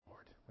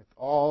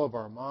all of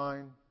our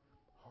mind,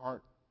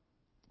 heart,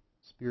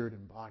 spirit,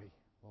 and body,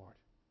 Lord.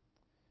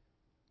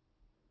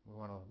 We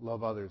want to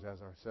love others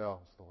as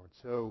ourselves, Lord.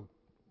 So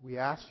we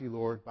ask you,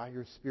 Lord, by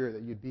your Spirit,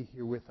 that you'd be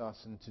here with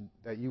us and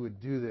that you would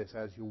do this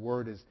as your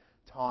word is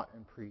taught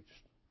and preached.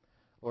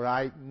 Lord,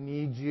 I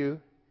need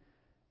you,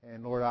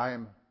 and Lord, I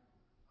am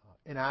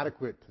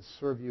inadequate to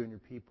serve you and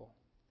your people.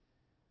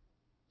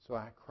 So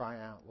I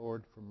cry out,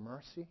 Lord, for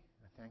mercy.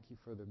 I thank you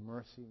for the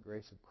mercy and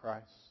grace of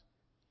Christ,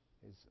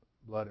 His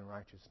blood and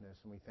righteousness.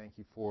 And we thank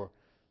you for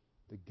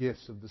the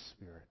gifts of the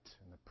Spirit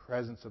and the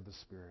presence of the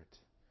Spirit.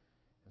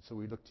 And so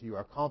we look to you.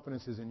 Our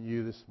confidence is in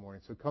you this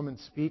morning. So come and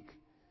speak.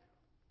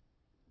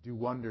 Do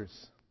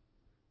wonders.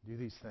 Do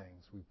these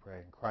things, we pray.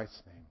 In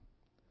Christ's name.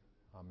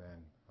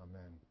 Amen.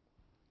 Amen.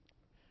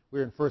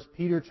 We're in 1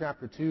 Peter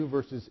chapter 2,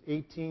 verses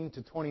 18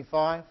 to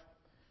 25.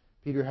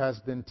 Peter has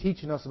been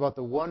teaching us about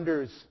the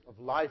wonders of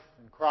life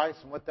in Christ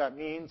and what that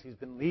means. He's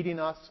been leading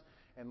us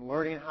and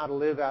learning how to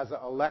live as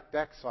elect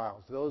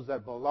exiles, those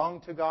that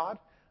belong to God,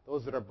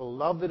 those that are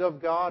beloved of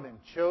God and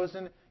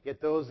chosen, yet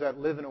those that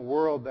live in a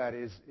world that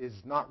is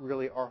not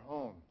really our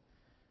home.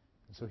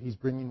 And so he's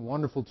bringing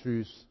wonderful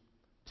truths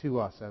to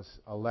us as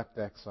elect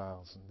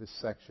exiles. And this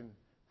section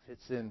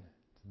fits in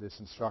to this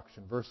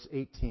instruction. Verse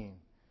 18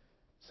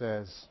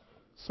 says,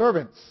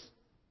 "Servants,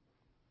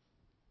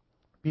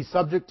 be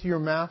subject to your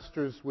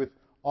masters with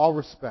all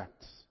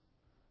respect,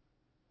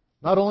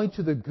 not only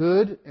to the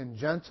good and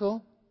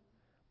gentle,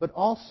 but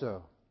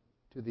also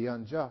to the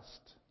unjust.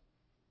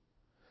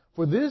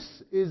 For this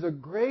is a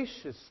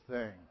gracious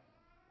thing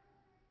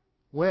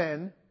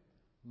when,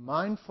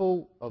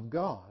 mindful of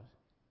God,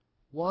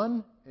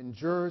 one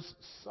endures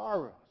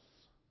sorrows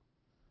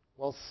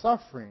while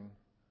suffering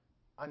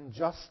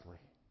unjustly.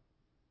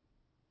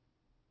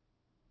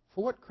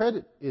 For what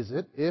credit is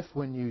it if,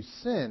 when you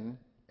sin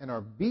and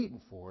are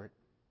beaten for it,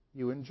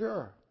 you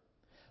endure?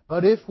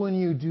 But if when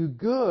you do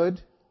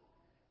good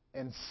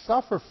and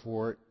suffer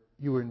for it,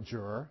 you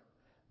endure,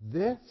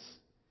 this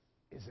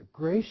is a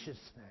gracious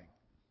thing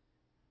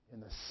in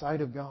the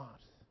sight of God.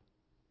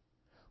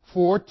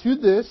 For to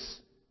this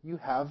you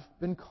have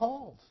been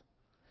called,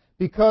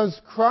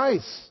 because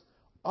Christ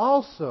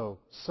also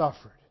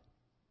suffered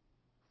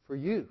for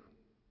you,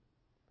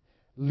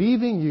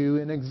 leaving you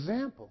an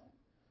example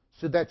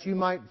so that you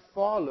might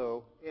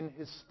follow in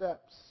His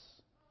steps.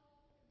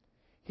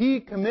 He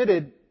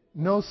committed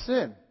no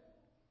sin,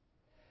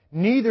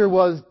 neither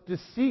was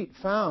deceit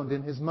found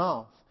in His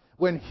mouth.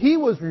 When He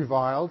was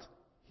reviled,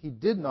 He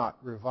did not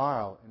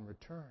revile in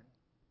return.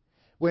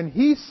 When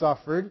He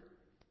suffered,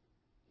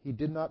 He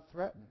did not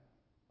threaten,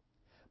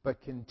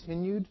 but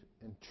continued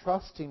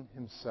entrusting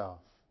Himself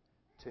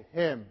to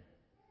Him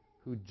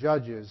who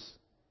judges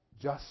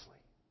justly.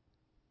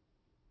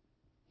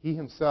 He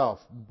Himself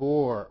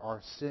bore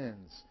our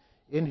sins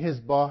in His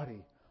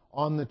body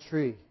on the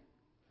tree,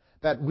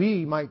 that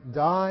we might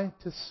die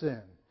to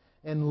sin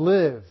and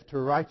live to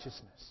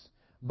righteousness.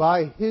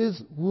 By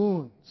His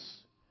wounds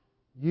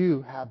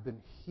you have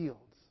been healed.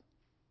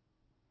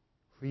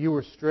 For you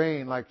were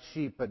straying like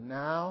sheep, but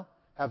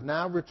have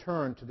now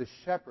returned to the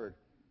shepherd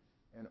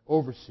and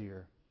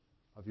overseer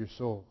of your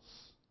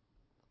souls."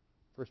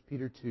 1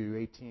 Peter 2,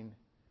 18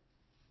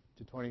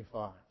 to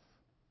 25.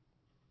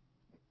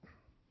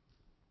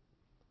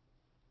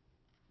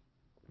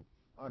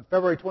 On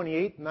February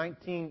 28,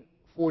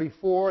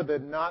 1944, the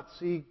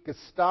Nazi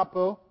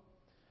Gestapo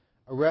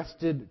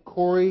arrested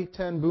Corrie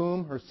ten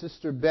Boom, her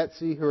sister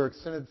Betsy, her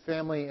extended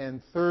family,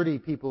 and 30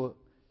 people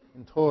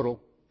in total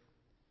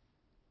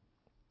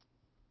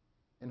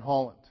in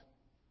Holland.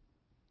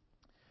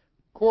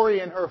 Corrie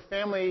and her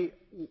family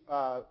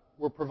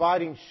were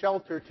providing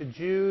shelter to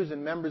Jews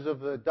and members of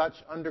the Dutch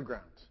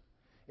underground.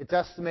 It's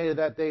estimated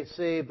that they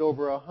saved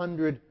over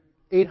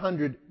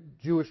 800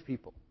 Jewish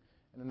people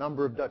and a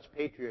number of Dutch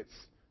patriots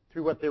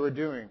through what they were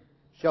doing,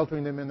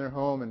 sheltering them in their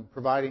home and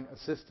providing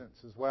assistance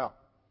as well.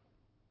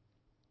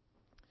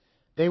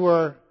 They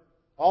were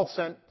all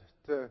sent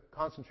to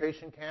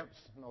concentration camps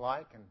and the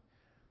like, and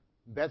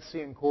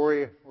Betsy and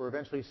Corrie were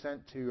eventually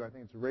sent to, I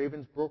think it's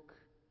Ravensbrück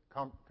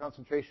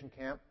concentration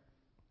camp.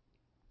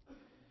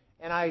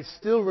 And I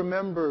still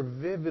remember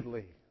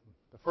vividly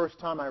the first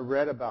time I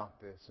read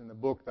about this in the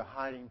book The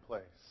Hiding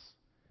Place.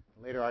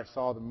 Later I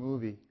saw the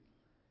movie.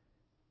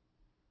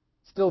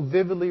 Still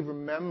vividly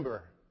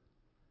remember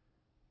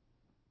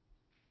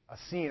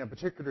a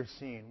particular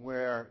scene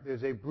where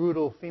there's a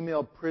brutal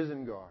female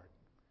prison guard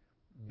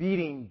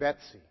beating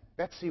Betsy.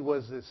 Betsy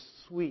was this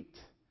sweet,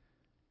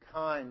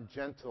 kind,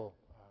 gentle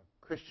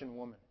Christian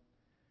woman.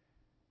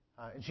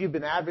 And she had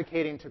been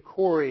advocating to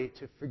Corrie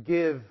to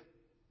forgive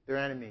their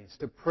enemies,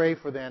 to pray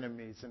for the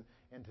enemies,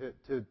 and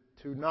to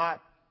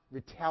not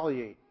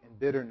retaliate in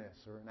bitterness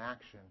or in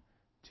action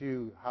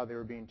to how they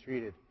were being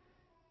treated.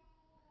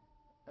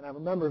 And I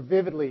remember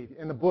vividly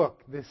in the book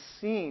this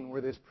scene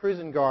where this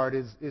prison guard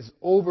is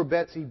over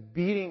Betsy,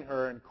 beating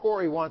her, and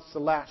Corrie wants to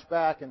lash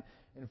back, and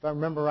if I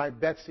remember right,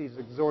 Betsy's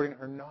exhorting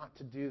her not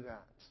to do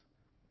that.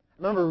 I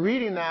remember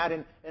reading that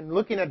and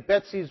looking at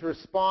Betsy's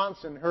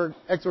response and her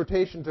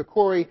exhortation to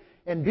Corrie,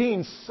 and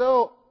being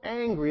so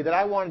angry that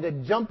I wanted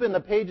to jump in the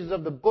pages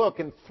of the book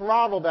and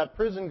throttle that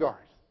prison guard.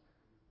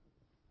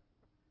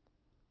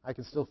 I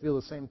can still feel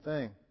the same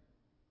thing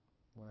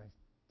when I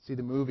see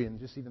the movie and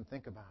just even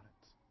think about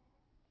it.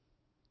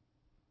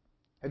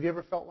 Have you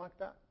ever felt like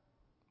that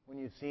when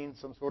you've seen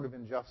some sort of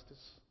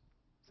injustice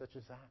such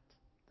as that?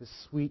 This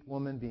sweet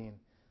woman being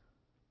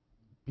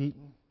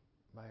beaten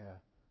by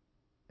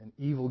an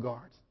evil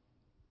guard.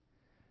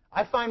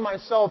 I find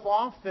myself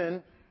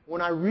often,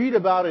 when I read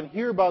about and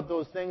hear about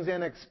those things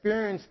and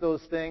experience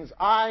those things,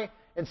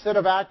 instead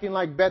of acting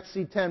like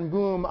Betsy Ten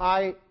Boom,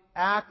 I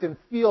act and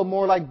feel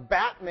more like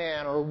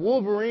Batman or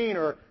Wolverine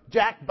or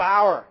Jack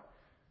Bauer.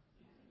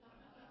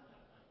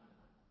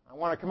 I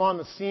want to come on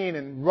the scene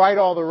and right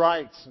all the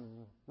rights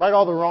and right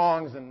all the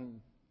wrongs and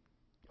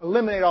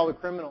eliminate all the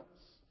criminals.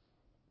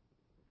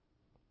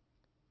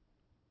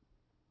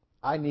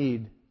 I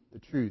need the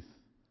truth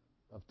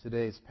of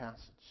today's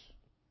passage.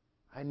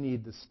 I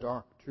need the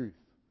stark truth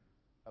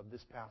of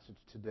this passage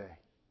today.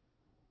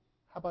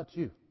 How about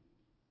you?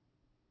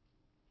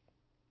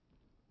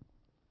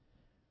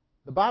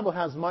 The Bible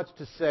has much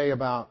to say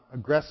about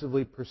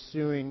aggressively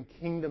pursuing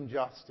kingdom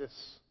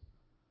justice.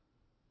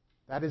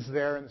 That is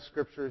there in the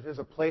Scriptures. There's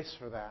a place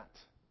for that.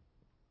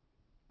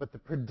 But the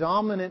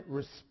predominant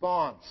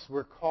response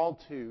we're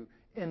called to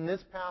in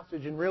this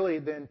passage, and really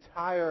the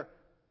entire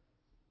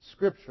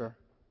Scripture,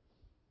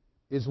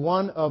 is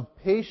one of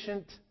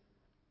patient,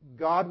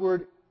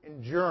 Godward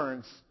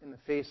endurance in the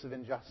face of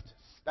injustice.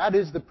 That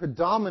is the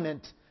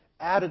predominant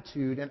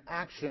attitude and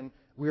action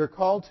we are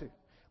called to.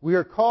 We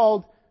are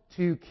called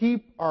to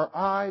keep our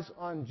eyes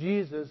on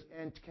Jesus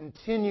and to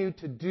continue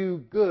to do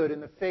good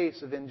in the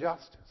face of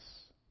injustice.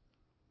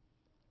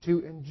 To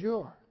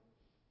endure.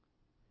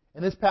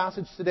 And this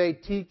passage today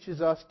teaches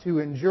us to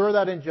endure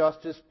that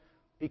injustice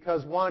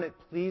because, one, it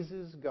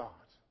pleases God.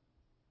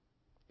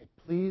 It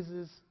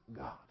pleases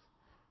God.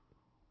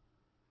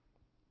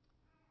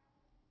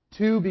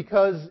 Two,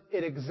 because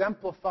it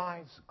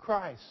exemplifies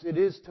Christ. It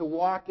is to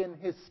walk in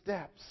His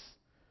steps,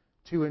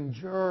 to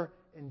endure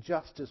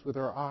injustice with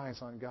our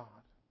eyes on God.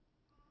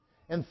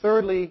 And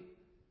thirdly,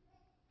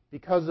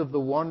 because of the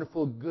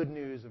wonderful good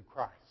news of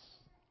Christ,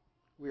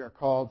 we are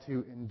called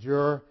to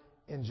endure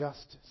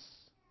injustice.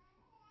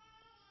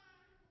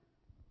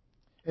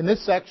 In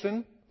this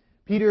section,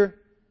 Peter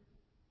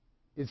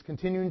is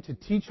continuing to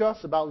teach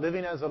us about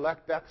living as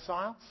elect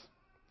exiles.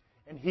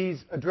 And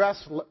he's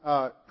addressed,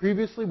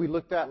 previously we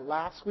looked at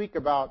last week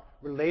about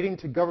relating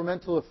to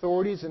governmental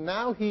authorities. And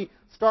now he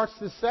starts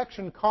this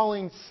section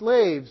calling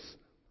slaves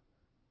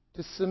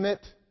to submit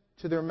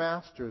to their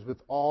masters with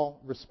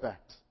all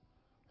respect.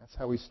 That's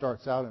how he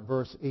starts out in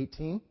verse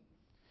 18.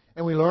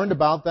 And we learned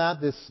about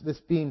that,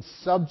 this being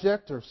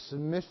subject or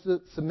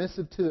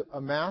submissive to a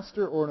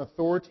master or an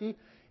authority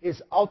is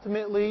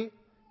ultimately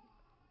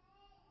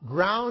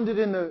grounded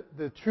in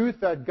the truth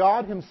that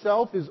God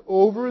Himself is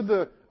over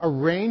the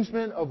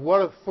arrangement of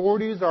what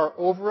authorities are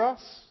over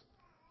us.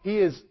 He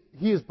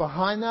is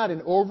behind that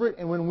and over it.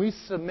 And when we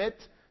submit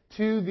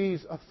to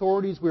these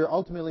authorities, we are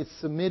ultimately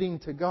submitting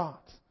to God,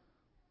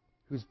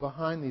 who's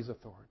behind these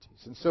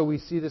authorities. And so we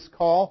see this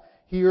call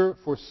here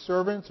for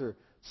servants or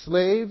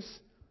slaves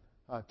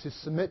to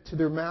submit to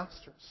their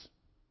masters.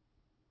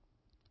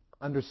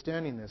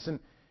 Understanding this. And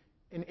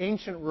in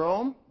ancient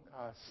Rome,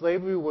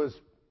 slavery was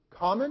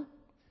common.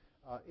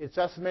 It's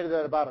estimated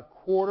that about a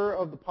quarter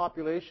of the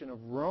population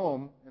of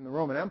Rome in the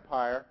Roman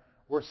Empire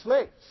were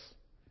slaves.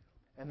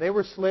 And they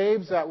were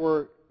slaves that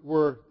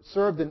were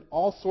served in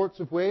all sorts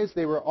of ways.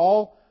 They were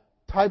all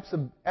types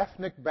of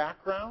ethnic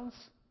backgrounds.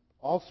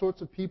 All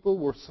sorts of people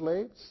were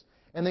slaves.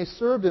 And they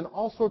served in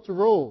all sorts of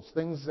roles,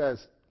 things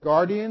as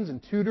guardians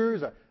and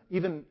tutors,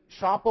 even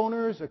shop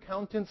owners,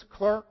 accountants,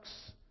 clerks,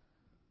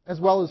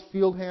 as well as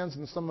field hands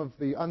and some of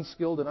the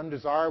unskilled and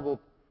undesirable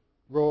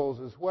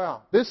roles as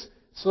well. This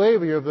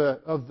slavery of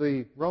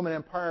the Roman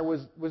Empire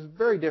was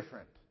very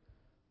different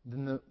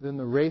than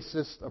the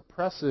racist,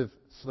 oppressive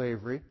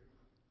slavery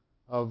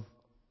of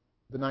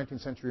the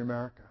 19th century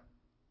America.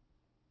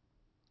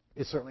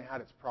 It certainly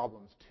had its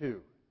problems too.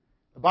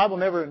 The Bible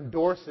never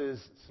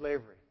endorses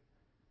slavery.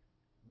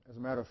 As a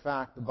matter of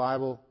fact, the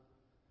Bible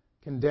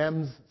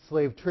condemns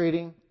slave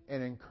trading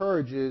and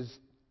encourages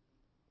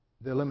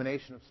the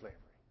elimination of slavery.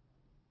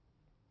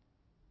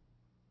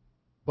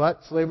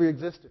 But slavery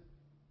existed.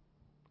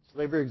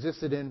 Slavery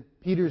existed in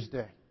Peter's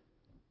day.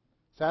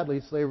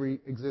 Sadly, slavery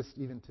exists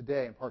even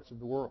today in parts of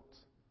the world.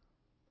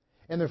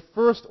 And the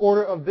first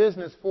order of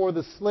business for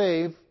the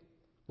slave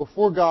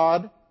before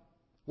God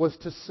was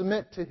to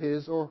submit to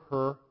his or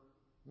her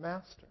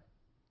master.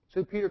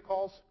 So Peter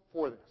calls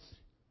for this.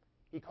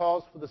 He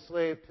calls for the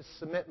slave to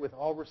submit with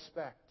all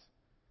respect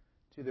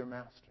to their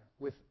master,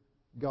 with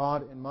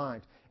God in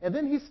mind. And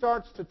then he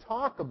starts to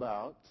talk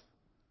about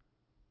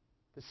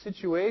the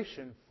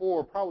situation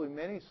for probably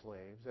many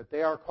slaves, that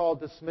they are called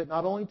to submit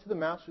not only to the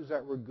masters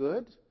that were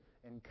good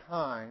and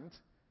kind,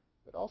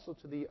 but also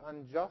to the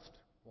unjust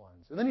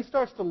ones. And then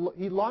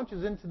he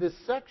launches into this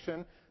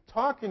section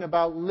talking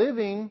about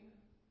living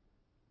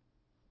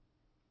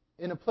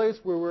in a place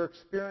where we're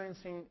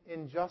experiencing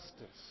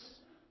injustice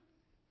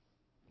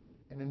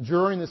and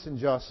enduring this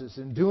injustice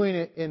and doing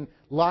it in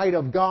light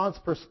of God's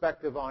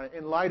perspective on it,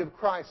 in light of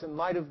Christ, in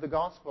light of the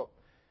gospel.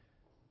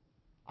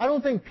 I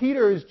don't think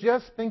Peter is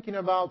just thinking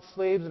about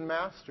slaves and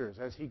masters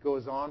as he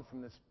goes on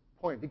from this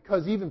point,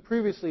 because even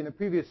previously in the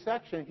previous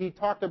section, he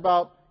talked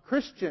about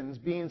Christians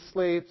being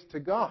slaves to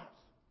God.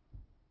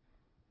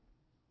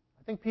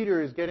 I think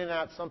Peter is getting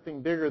at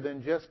something bigger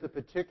than just the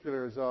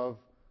particulars of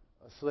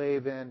a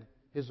slave and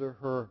his or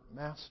her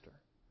master.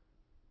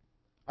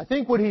 I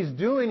think what he's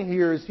doing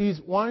here is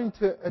he's wanting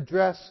to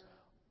address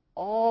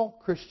all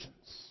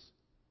Christians.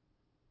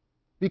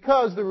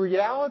 Because the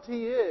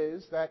reality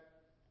is that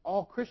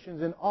all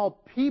Christians and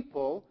all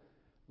people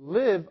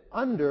live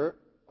under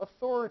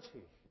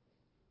authority.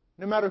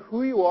 No matter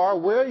who you are,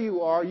 where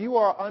you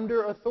are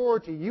under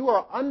authority. You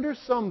are under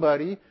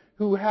somebody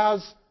who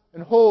has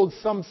and holds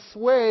some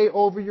sway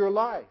over your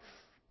life,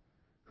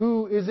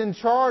 who is in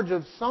charge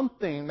of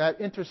something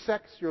that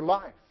intersects your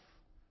life,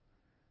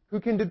 who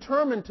can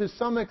determine to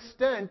some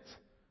extent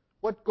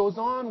what goes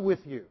on with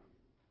you,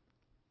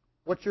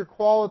 what your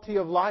quality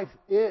of life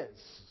is.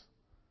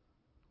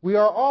 We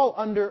are all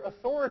under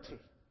authority.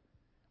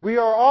 We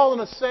are all, in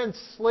a sense,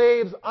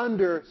 slaves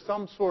under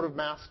some sort of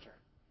master.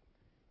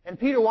 And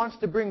Peter wants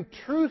to bring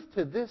truth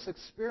to this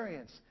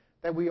experience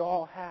that we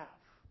all have.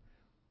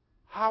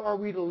 How are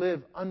we to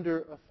live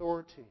under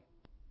authority?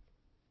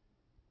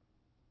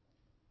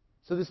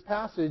 So this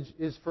passage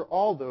is for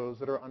all those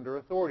that are under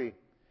authority.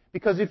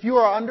 Because if you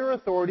are under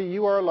authority,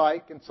 you are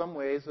like, in some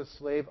ways, a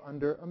slave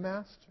under a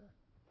master.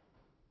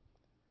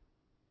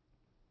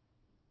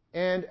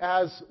 And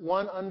as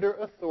one under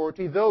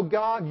authority, though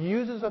God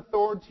uses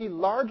authority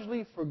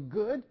largely for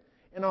good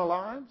in our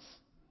lives,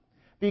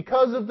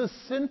 because of the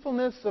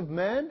sinfulness of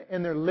men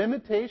and their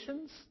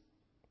limitations,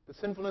 the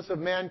sinfulness of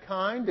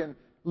mankind and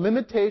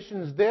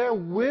limitations, there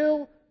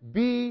will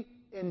be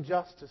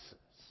injustices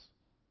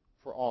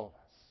for all of us.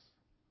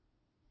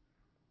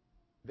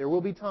 There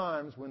will be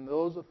times when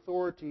those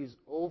authorities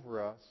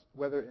over us,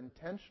 whether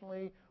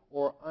intentionally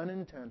or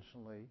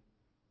unintentionally,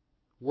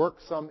 work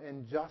some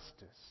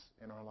injustice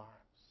in our lives.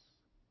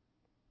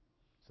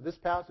 So this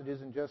passage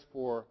isn't just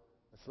for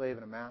a slave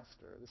and a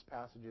master. This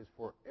passage is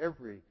for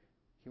every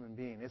human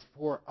being. It's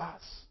for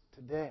us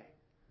today.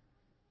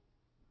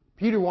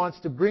 Peter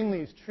wants to bring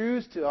these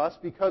truths to us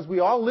because we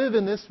all live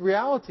in this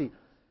reality.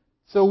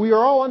 So we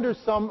are all under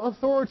some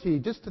authority.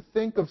 Just to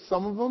think of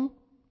some of them,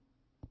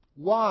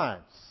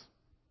 wives.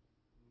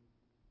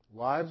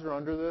 Wives are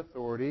under the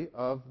authority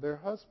of their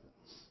husbands.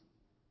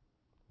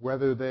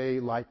 Whether they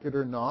like it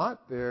or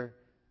not, there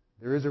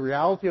is a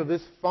reality of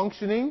this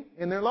functioning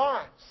in their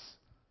lives.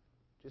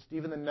 Just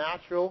even the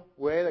natural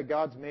way that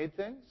God's made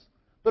things.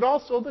 But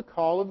also the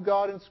call of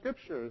God in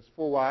Scripture is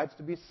for wives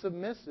to be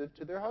submissive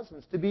to their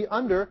husbands, to be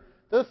under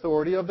the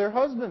authority of their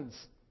husbands.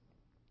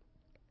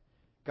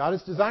 God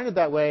has designed it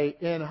that way.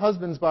 And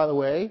husbands, by the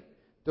way,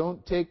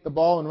 don't take the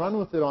ball and run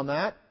with it on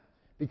that,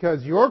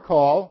 because your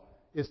call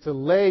is to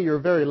lay your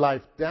very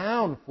life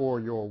down for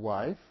your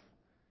wife.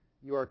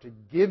 You are to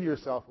give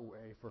yourself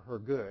away for her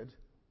good.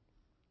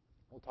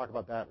 We'll talk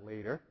about that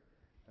later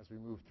as we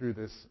move through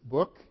this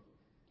book.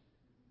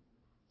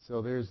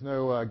 So there's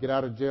no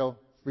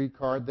get-out-of-jail-free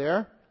card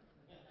there.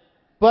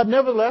 But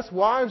nevertheless,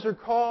 wives are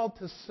called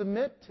to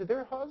submit to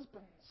their husbands.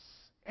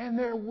 And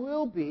there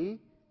will be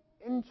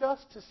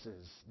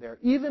injustices there.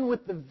 Even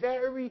with the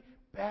very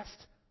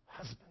best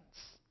husbands,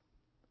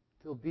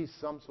 there'll be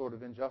some sort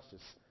of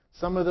injustice.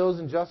 Some of those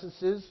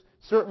injustices,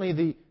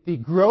 certainly the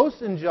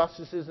gross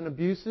injustices and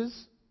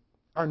abuses,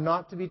 are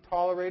not to be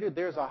tolerated.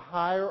 There's a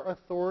higher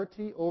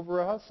authority over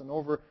us and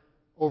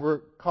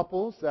over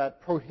couples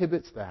that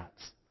prohibits that.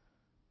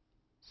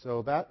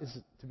 So that is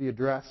to be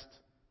addressed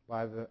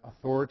by the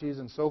authorities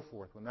and so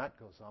forth when that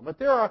goes on. But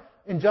there are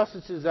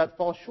injustices that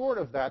fall short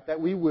of that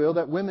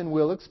women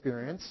will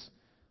experience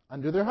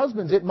under their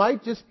husbands. It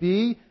might just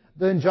be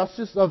the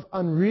injustice of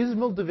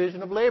unreasonable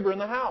division of labor in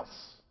the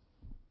house.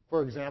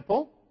 For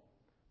example,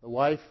 the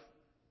wife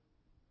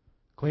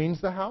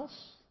cleans the house.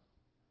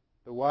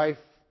 The wife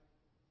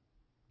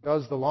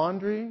does the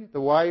laundry.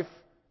 The wife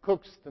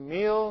cooks the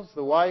meals.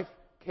 The wife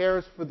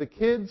cares for the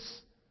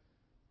kids.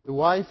 The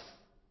wife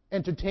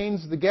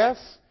entertains the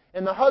guests.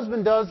 And the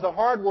husband does the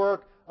hard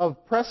work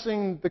of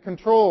pressing the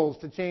controls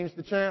to change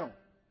the channel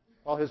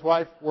while his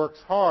wife works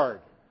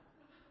hard.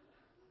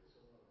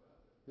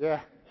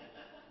 Yeah.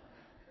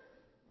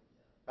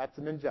 That's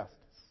an injustice.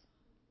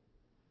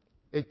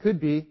 It could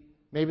be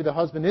maybe the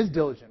husband is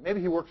diligent. Maybe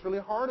he works really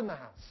hard in the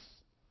house.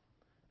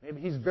 Maybe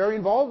he's very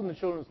involved in the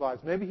children's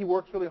lives. Maybe he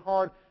works really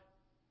hard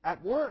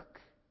at work.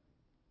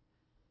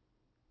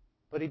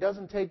 But he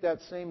doesn't take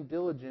that same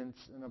diligence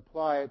and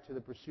apply it to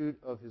the pursuit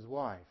of his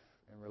wife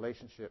and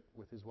relationship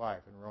with his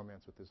wife and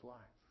romance with his wife.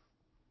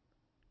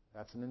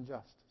 That's an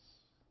injustice.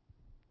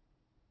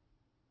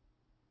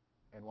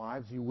 And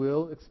wives, you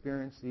will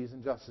experience these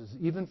injustices,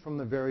 even from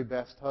the very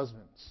best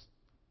husbands.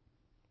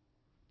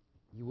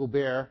 You will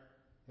bear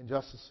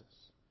injustices.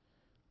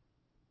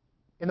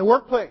 In the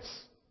workplace,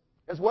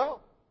 as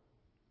well.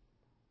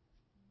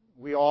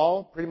 We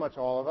all, pretty much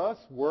all of us,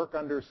 work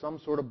under some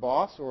sort of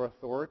boss or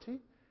authority.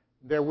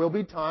 There will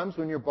be times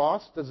when your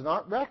boss does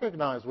not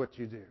recognize what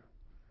you do.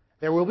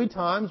 There will be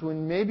times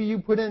when maybe you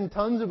put in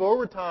tons of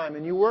overtime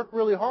and you work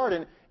really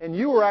hard and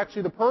you were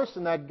actually the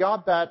person that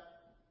got that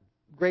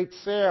great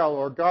sale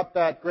or got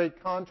that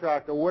great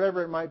contract or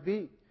whatever it might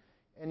be,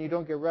 and you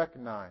don't get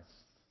recognized.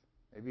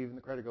 Maybe even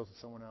the credit goes to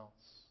someone else.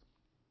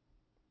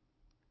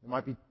 There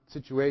might be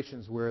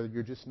situations where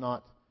you're just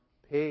not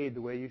paid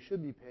the way you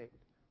should be paid.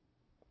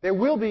 There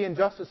will be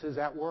injustices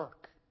at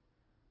work.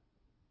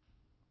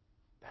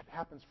 That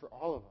happens for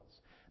all of us.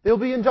 There will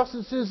be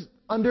injustices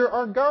under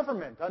our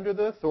government, under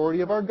the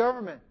authority of our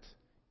government,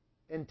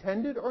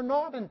 intended or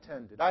not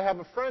intended. I have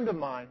a friend of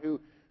mine who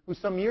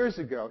some years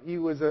ago, he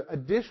was a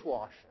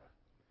dishwasher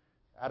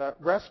at a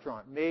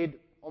restaurant, made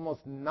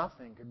almost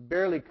nothing, could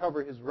barely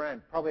cover his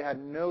rent, probably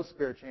had no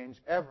spare change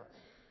ever.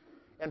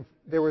 And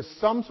there was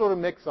some sort of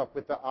mix-up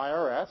with the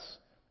IRS,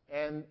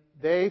 and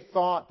they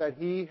thought that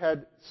he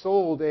had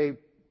sold a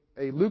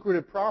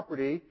lucrative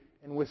property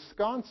in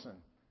Wisconsin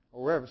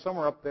or wherever,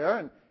 somewhere up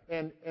there,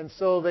 and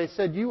so they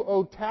said, you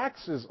owe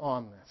taxes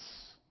on this.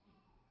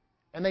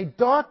 And they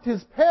docked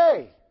his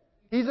pay.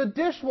 He's a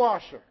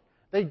dishwasher.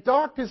 They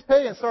docked his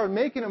pay and started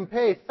making him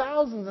pay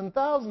thousands and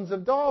thousands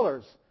of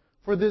dollars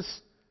for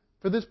this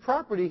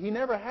property he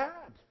never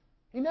had.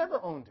 He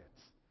never owned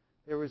it.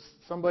 There was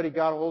somebody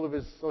got a hold of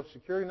his Social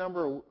Security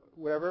number or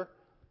whatever,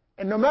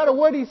 and no matter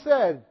what he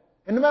said,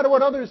 and no matter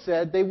what others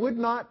said, they would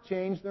not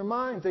change their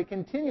minds. They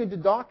continued to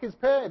dock his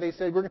pay. They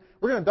said, we're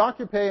going to dock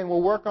your pay and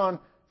we'll work on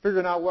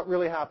figuring out what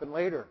really happened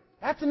later.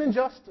 That's an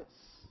injustice.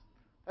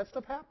 That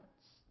stuff happens.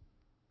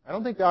 I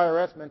don't think the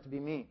IRS meant to be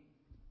mean.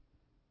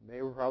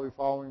 They were probably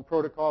following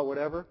protocol,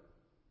 whatever,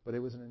 but it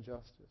was an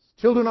injustice.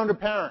 Children under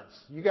parents.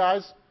 You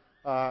guys,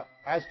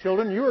 as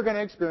children, you are going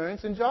to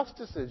experience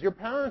injustices. Your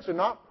parents are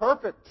not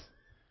perfect.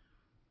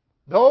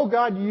 Though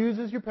God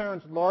uses your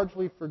parents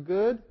largely for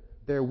good,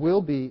 there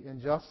will be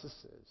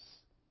injustices.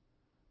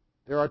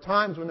 There are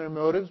times when their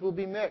motives will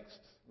be mixed.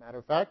 Matter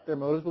of fact, their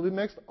motives will be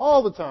mixed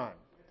all the time,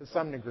 to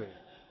some degree.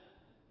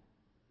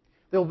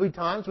 There will be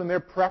times when their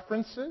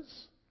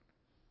preferences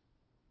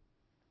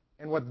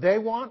and what they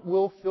want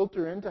will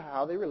filter into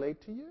how they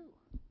relate to you.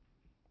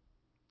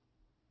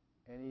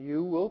 And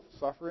you will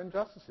suffer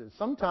injustices.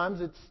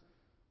 Sometimes it's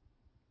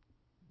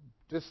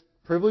just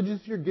privileges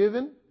you're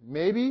given.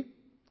 Maybe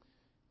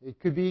it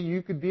could be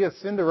you could be a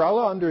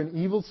Cinderella under an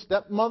evil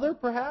stepmother,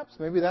 perhaps.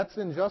 Maybe that's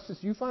the injustice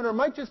you find. Or it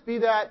might just be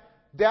that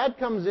dad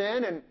comes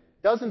in and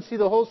doesn't see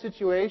the whole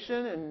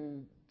situation,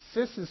 and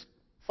sis is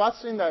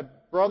fussing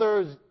that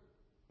brother is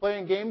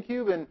playing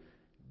GameCube, and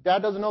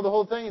dad doesn't know the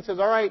whole thing. He says,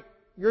 all right,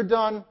 you're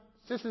done.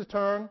 Sis's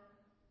turn.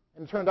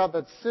 And it turned out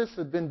that sis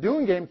had been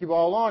doing GameCube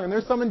all along, and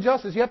there's some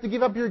injustice. You have to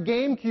give up your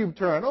GameCube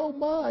turn. Oh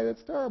my,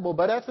 that's terrible,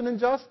 but that's an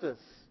injustice.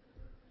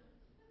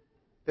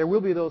 There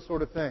will be those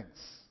sort of things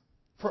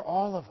for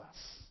all of us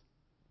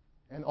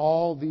in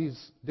all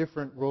these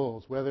different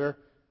roles, whether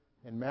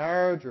in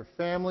marriage or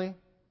family,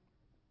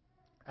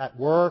 at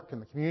work,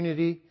 in the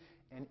community,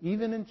 and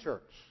even in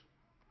church.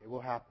 It will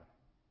happen.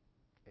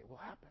 It will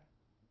happen.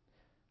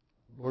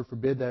 Lord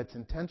forbid that it's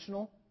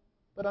intentional,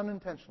 but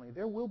unintentionally.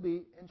 There will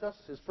be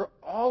injustices for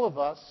all of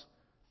us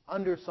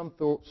under some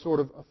sort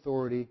of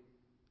authority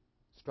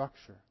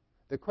structure.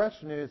 The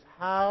question is,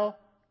 how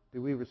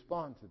do we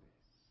respond to these?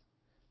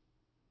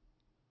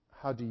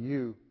 How do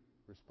you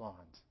respond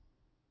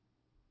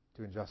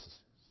to injustices?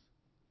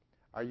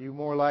 Are you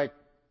more like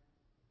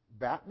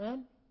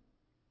Batman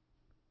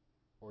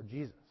or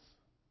Jesus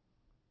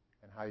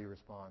in how you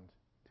respond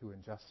to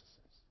injustices?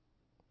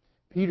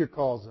 Peter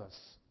calls us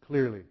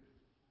clearly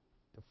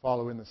to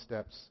follow in the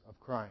steps of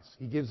Christ.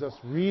 He gives us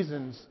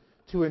reasons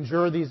to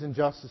endure these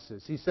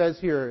injustices. He says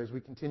here, as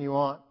we continue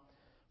on,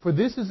 for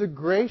this is a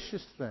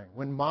gracious thing.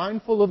 When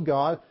mindful of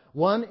God,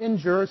 one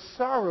endures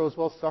sorrows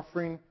while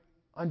suffering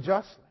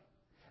unjustly.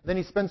 Then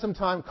he spends some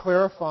time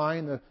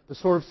clarifying the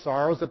sort of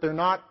sorrows, that they're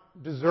not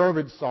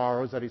deserved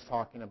sorrows that he's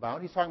talking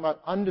about. He's talking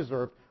about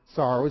undeserved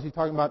sorrows. He's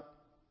talking about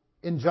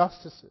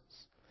injustices.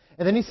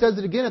 And then he says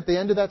it again at the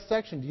end of that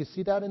section. Do you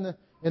see that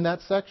in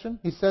that section?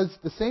 He says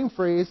the same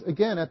phrase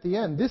again at the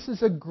end. This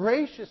is a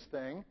gracious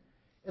thing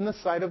in the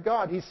sight of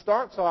God. He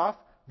starts off,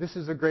 this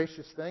is a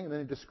gracious thing, and then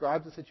he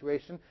describes the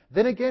situation.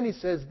 Then again he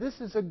says, this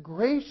is a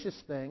gracious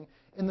thing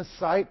in the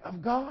sight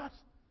of God.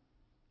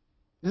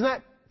 Isn't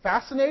that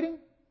fascinating?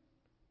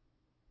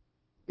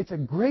 It's a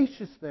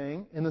gracious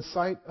thing in the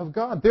sight of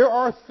God. There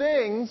are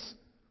things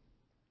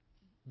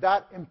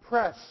that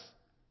impress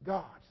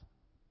God.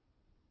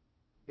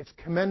 It's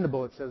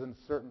commendable, it says in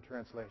certain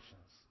translations.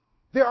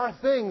 There are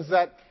things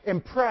that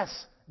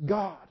impress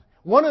God.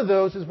 One of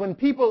those is when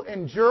people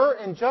endure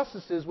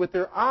injustices with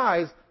their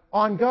eyes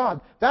on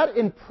God. That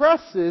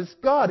impresses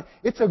God.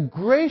 It's a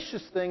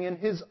gracious thing in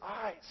His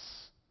eyes.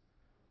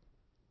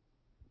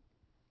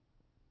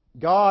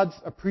 God's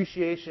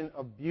appreciation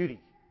of beauty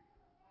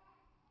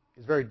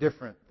is very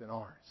different than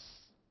ours.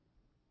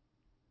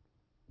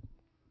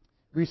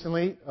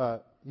 Recently,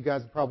 You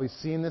guys have probably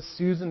seen this.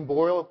 Susan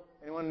Boyle.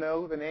 Anyone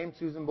know the name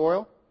Susan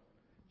Boyle?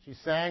 She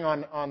sang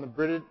on the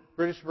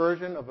British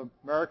version of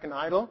American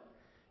Idol.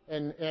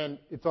 And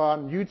it's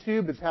on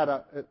YouTube. It's had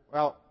well,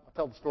 I'll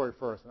tell the story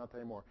first and I'll tell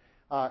you more.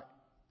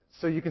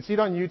 So you can see it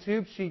on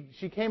YouTube.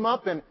 She came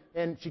up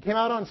and she came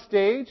out on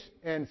stage,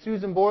 and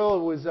Susan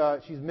Boyle was,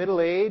 she's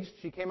middle-aged.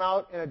 She came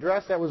out in a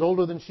dress that was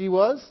older than she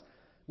was,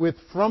 with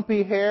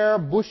frumpy hair,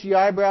 bushy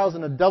eyebrows,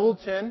 and a double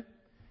chin.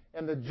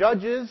 And the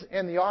judges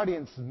and the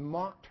audience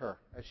mocked her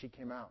as she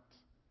came out.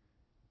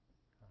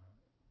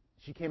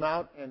 She came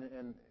out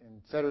and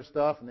said her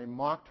stuff, and they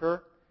mocked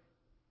her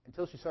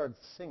until she started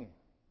singing.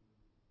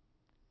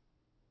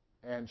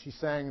 And she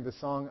sang the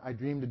song I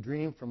Dreamed a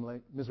Dream from Les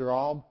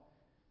Miserables,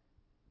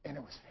 and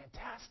it was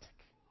fantastic.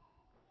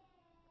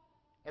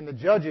 And the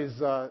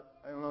judges, I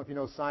don't know if you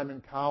know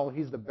Simon Cowell,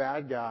 he's the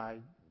bad guy,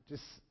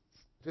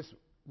 just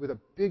with a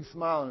big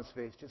smile on his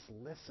face, just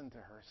listened to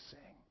her sing.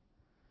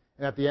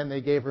 And at the end,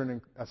 they gave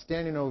her a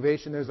standing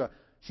ovation.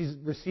 She's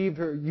received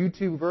her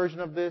YouTube version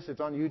of this.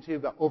 It's on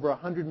YouTube, over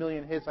 100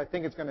 million hits. I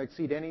think it's going to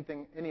exceed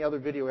any other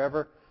video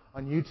ever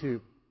on YouTube.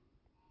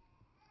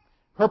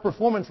 Her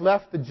performance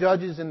left the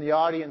judges and the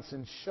audience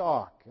in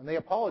shock, and they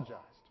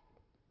apologized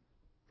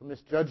for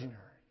misjudging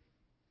her.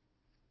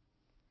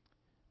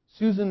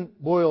 Susan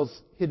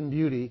Boyle's hidden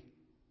beauty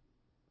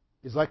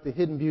is like the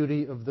hidden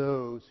beauty of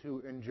those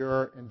who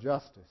endure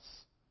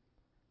injustice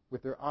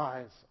with their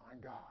eyes on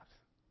God.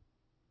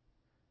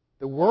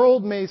 The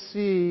world may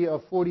see a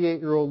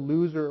 48-year-old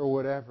loser or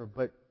whatever,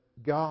 but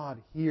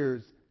God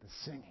hears the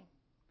singing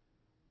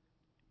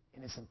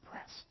and is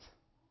impressed.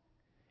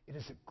 It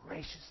is a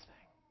gracious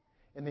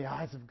thing in the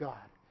eyes of God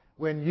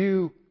when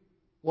you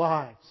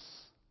wives,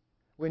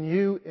 when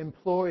you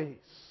employees,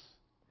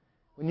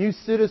 when you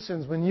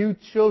citizens, when you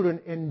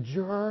children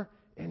endure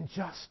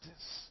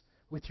injustice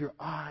with your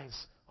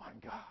eyes on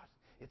God.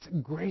 It's a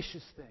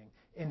gracious thing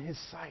in His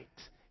sight.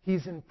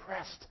 He's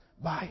impressed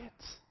by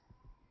it.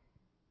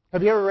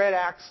 Have you ever read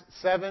Acts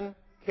 7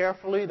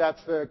 carefully?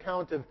 That's the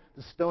account of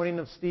the stoning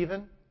of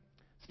Stephen.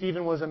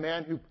 Stephen was a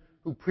man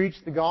who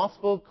preached the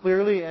gospel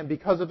clearly, and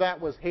because of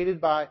that was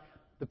hated by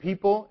the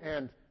people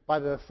and by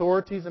the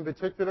authorities in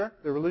particular,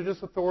 the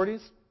religious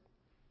authorities.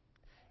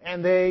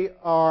 And they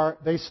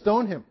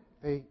stone him.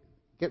 They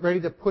get ready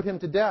to put him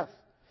to death.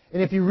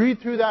 And if you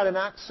read through that in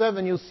Acts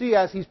 7, you'll see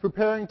as he's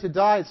preparing to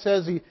die, it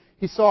says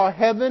he saw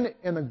heaven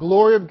and the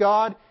glory of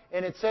God,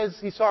 and it says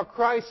he saw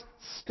Christ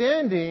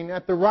standing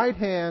at the right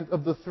hand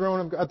of the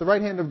throne at the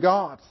right hand of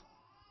God.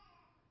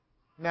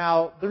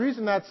 Now, the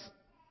reason that's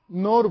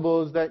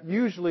notable is that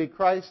usually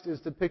Christ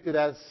is depicted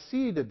as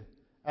seated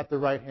at the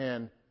right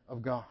hand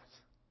of God.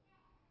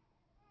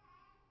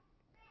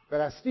 But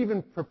as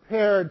Stephen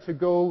prepared to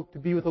go to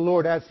be with the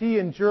Lord, as he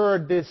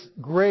endured this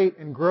great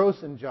and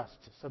gross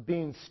injustice of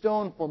being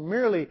stoned for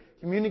merely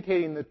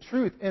communicating the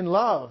truth in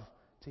love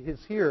to his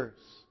hearers,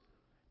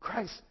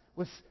 Christ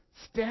was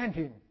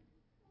standing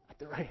at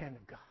the right hand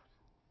of God.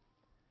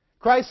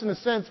 Christ, in a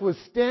sense, was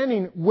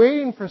standing,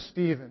 waiting for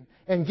Stephen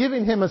and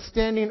giving him a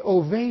standing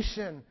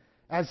ovation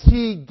as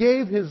he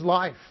gave his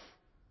life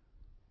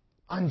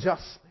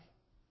unjustly.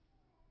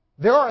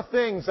 There are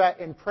things that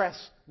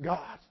impress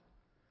God.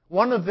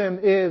 One of them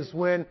is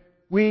when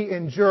we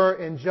endure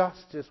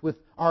injustice with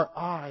our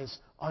eyes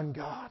on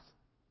God.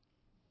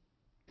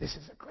 This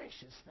is a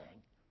gracious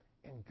thing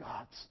in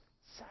God's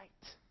sight.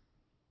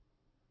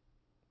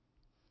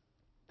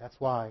 That's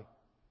why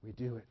we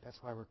do it. That's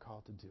why we're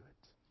called to do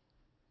it.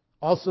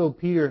 Also,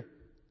 Peter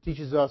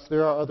teaches us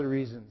there are other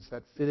reasons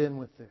that fit in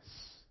with this.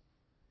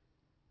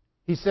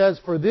 He says,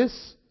 for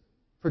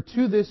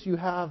to this you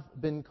have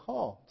been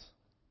called.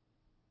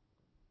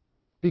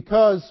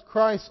 Because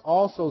Christ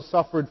also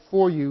suffered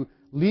for you,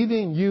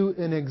 leaving you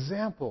an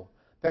example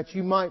that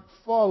you might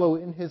follow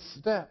in His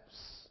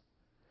steps.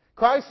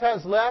 Christ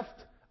has left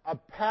a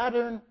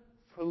pattern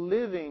for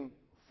living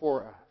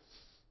for us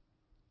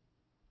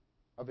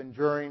of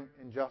enduring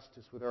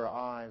injustice with our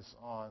eyes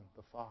on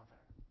the Father.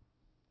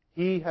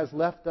 He has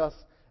left us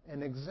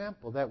an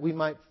example that we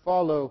might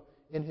follow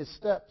in His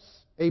steps,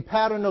 a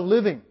pattern of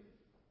living.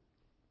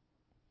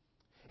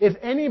 If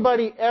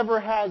anybody ever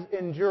has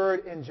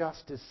endured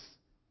injustice,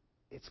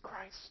 it's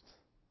Christ.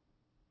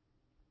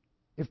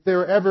 If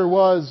there ever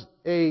was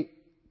a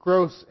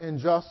gross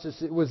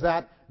injustice, it was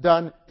that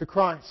done to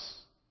Christ.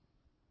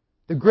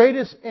 The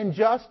greatest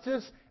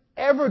injustice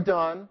ever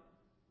done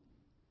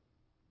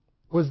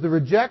was the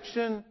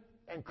rejection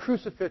and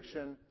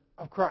crucifixion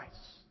of Christ.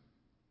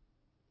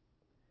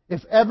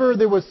 If ever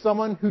there was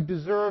someone who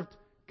deserved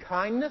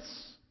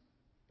kindness,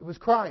 it was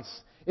Christ.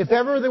 If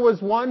ever there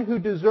was one who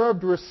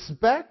deserved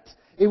respect,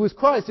 it was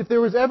Christ. If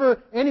there was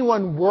ever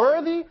anyone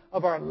worthy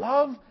of our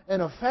love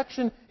and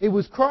affection, it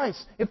was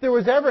Christ. If there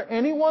was ever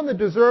anyone that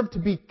deserved to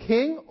be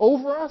king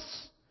over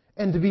us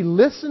and to be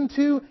listened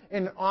to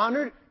and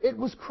honored, it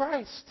was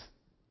Christ.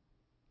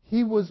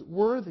 He was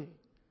worthy.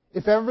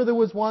 If ever there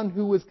was one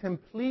who was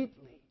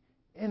completely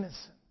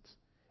innocent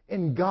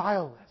and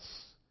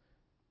guileless,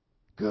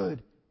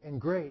 good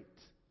and great,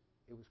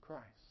 it was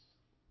Christ.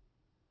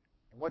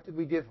 What did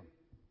we give him?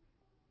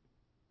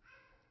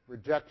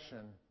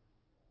 Rejection,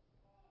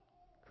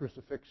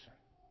 crucifixion.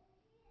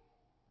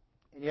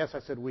 And yes,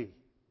 I said we.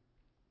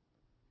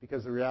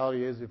 Because the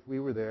reality is, if we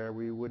were there,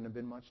 we wouldn't have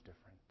been much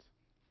different,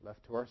 left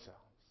to ourselves.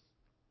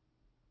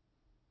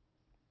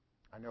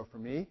 I know for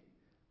me,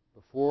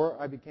 before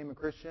I became a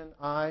Christian,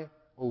 I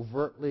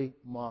overtly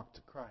mocked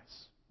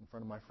Christ in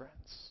front of my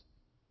friends.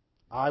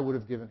 I would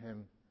have given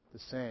him the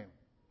same.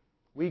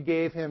 We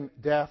gave him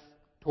death,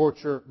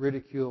 torture,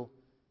 ridicule,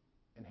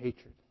 and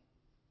hatred.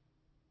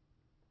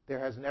 There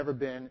has never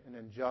been an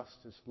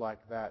injustice like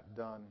that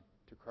done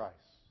to Christ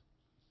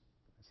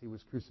as he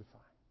was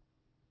crucified.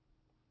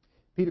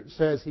 Peter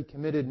says he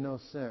committed no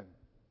sin.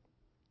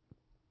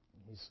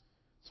 He's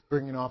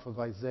springing off of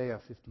Isaiah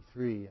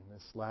 53 in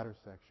this latter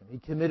section. He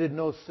committed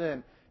no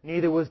sin,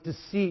 neither was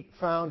deceit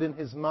found in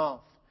his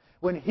mouth.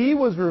 When he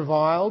was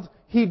reviled,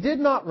 he did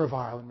not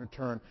revile in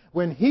return.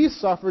 When he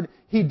suffered,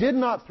 he did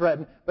not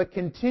threaten, but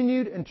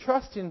continued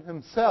entrusting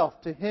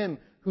himself to him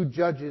who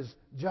judges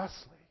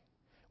justly.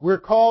 We're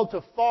called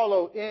to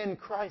follow in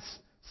Christ's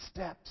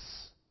steps.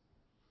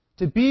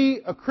 To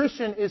be a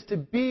Christian is to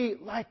be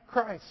like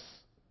Christ,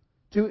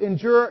 to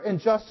endure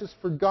injustice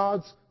for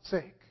God's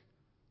sake.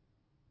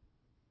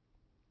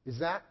 Is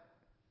that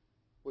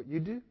what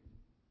you do?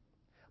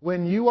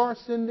 When you are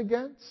sinned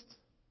against,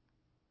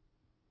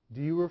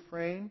 do you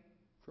refrain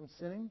from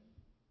sinning?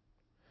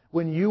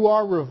 When you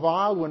are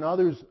reviled, when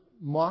others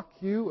mock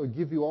you or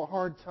give you a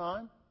hard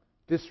time,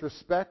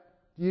 disrespect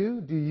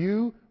you, do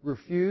you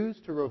refuse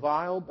to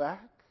revile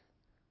back?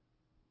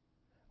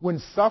 When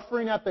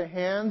suffering at the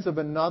hands of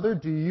another,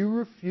 do you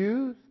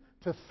refuse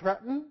to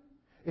threaten?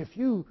 If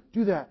you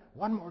do that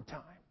one more time,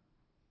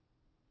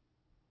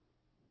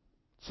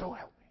 so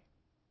help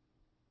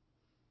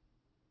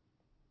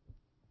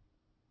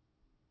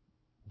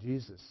me.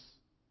 Jesus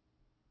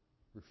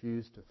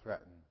refused to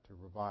threaten, to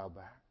revile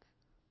back,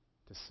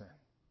 to sin.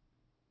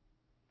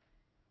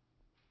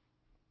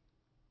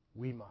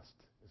 We must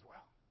as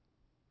well.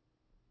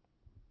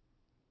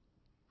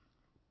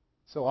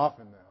 So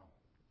often, though,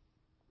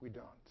 we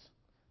don't.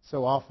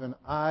 So often,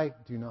 I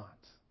do not.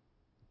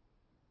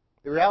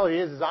 The reality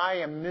is I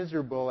am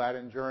miserable at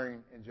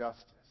enduring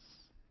injustice.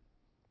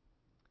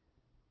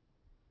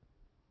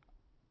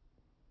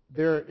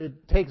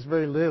 It takes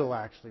very little,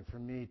 actually, for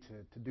me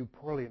to do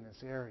poorly in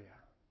this area.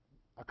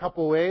 A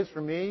couple ways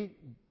for me,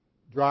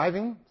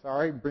 bringing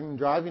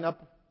driving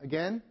up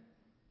again,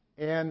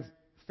 and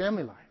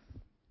family life.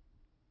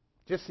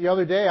 Just the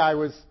other day, I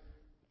was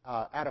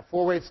at a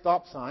four-way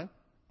stop sign,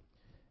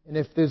 and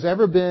if there's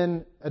ever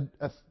been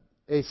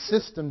a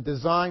system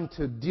designed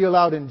to deal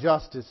out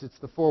injustice, it's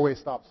the four-way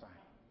stop sign.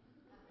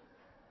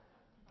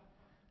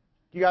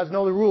 You guys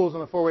know the rules on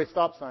the four-way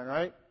stop sign,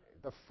 right?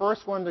 The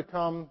first one to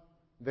come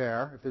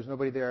there, if there's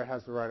nobody there,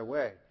 has the right of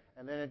way.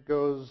 And then it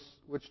goes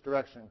which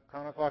direction?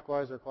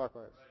 Counterclockwise or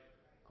clockwise?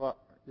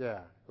 Yeah,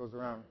 it goes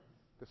around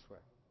this way,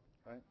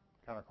 right?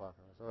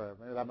 Counterclockwise. All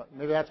right,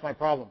 maybe that's my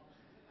problem.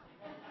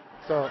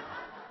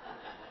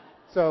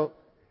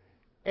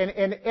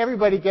 And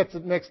everybody gets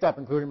it mixed up,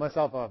 including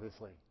myself,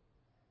 obviously.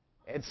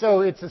 And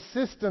so it's a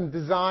system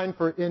designed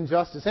for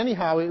injustice.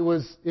 Anyhow, it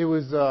was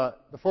the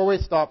four-way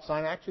stop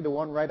sign, actually the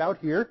one right out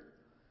here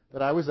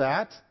that I was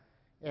at,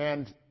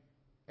 and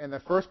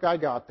the first guy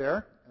got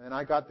there, and then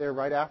I got there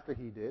right after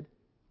he did,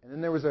 and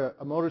then there was a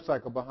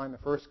motorcycle behind the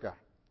first guy.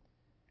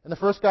 And the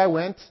first guy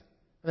went,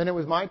 and then it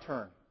was my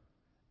turn.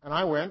 And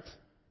I went,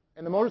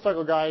 and the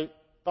motorcycle guy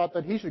thought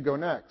that he should go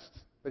next,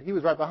 but he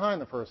was right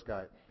behind the first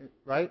guy,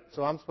 right?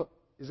 So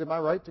is it my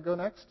right to go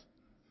next?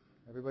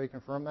 Everybody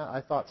confirm that?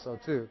 I thought so,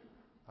 too.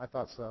 I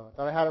thought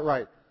I had it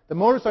right. The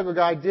motorcycle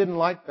guy didn't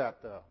like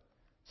that, though.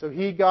 So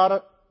he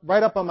got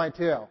right up on my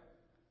tail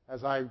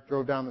as I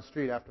drove down the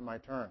street after my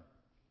turn.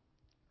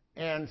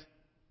 And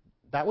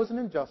that was an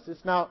injustice.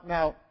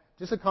 Now,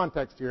 just a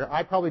context here.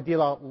 I probably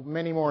deal out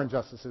many more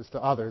injustices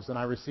to others than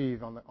I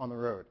receive on the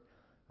road.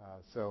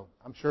 So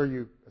I'm sure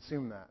you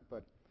assume that.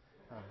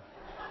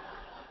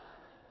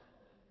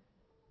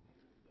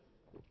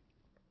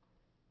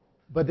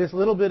 But this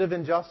little bit of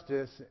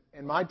injustice,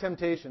 and my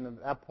temptation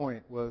at that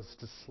point was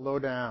to slow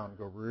down,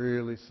 go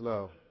really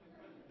slow.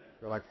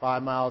 Go like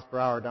 5 miles per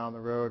hour down the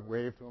road,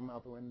 wave to him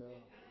out the window.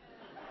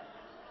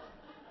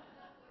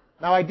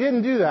 Now, I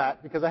didn't do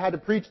that because I had to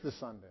preach this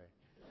Sunday.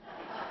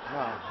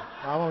 No,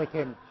 I'm only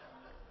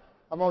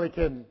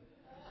kidding.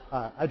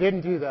 I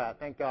didn't do that,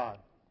 thank God.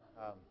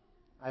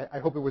 I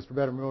hope it was for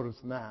better motives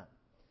than that.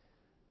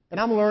 And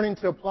I'm learning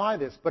to apply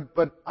this,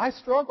 but I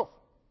struggle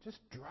just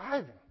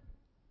driving,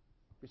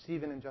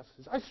 receiving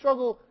injustice. I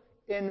struggle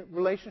in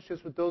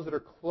relationships with those that are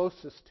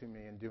closest to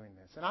me in doing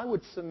this. And I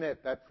would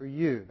submit that for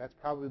you, that's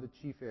probably the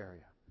chief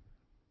area.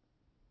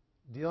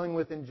 Dealing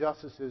with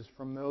injustices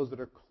from those that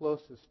are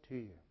closest to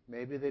you.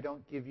 Maybe they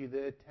don't give you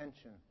the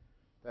attention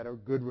that a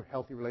good,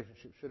 healthy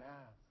relationship should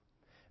have.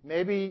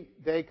 Maybe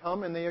they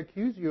come and they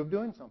accuse you of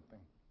doing something.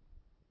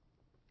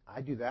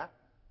 I do that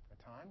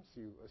at times.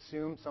 You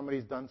assume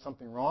somebody's done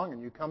something wrong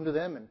and you come to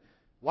them and,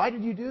 why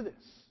did you do this?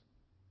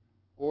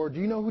 Or do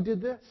you know who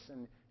did this?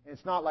 And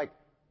it's not like,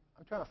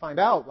 I'm trying to find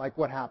out like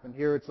what happened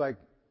here. It's like,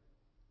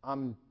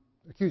 I'm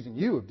accusing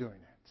you of doing it.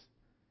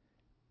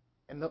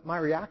 And my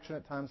reaction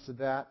at times to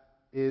that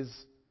is,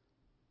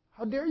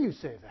 how dare you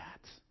say that?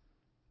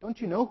 Don't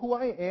you know who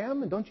I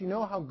am? And don't you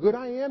know how good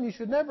I am? You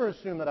should never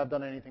assume that I've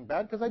done anything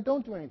bad, because I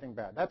don't do anything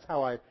bad. That's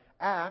how I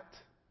act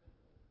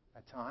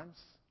at times.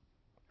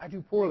 I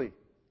do poorly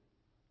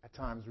at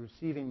times,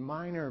 receiving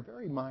minor,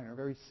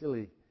 very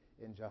silly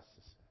injustices.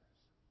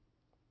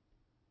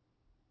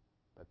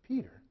 But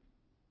Peter,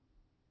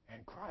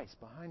 and Christ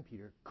behind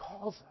Peter,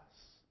 calls us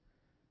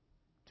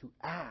to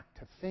act,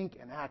 to think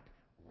and act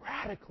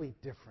radically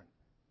different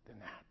than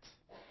that.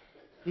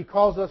 He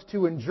calls us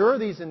to endure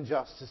these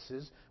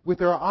injustices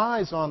with our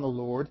eyes on the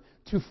Lord,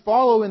 to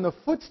follow in the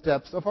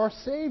footsteps of our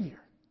Savior.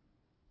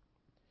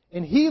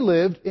 And He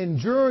lived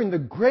enduring the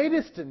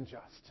greatest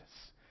injustice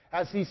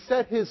as He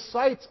set His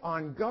sights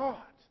on God.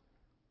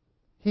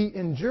 He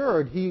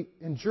endured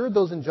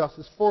those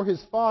injustices for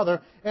His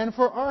Father and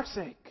for our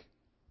sake.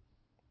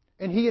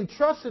 And He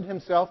entrusted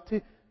Himself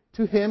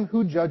to Him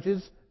who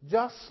judges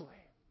justly.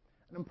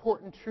 An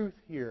important truth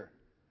here.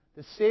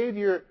 The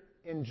Savior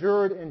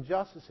endured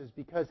injustices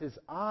because His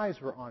eyes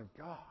were on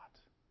God,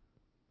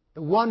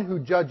 the one who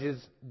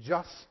judges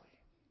justly.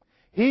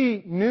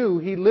 He knew,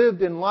 He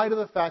lived in light of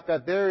the fact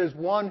that there is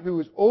one who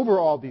is over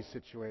all these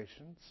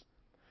situations,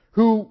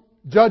 who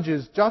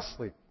judges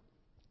justly.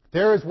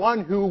 There is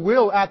one who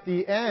will, at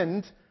the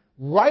end,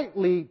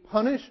 rightly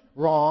punish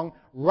wrong,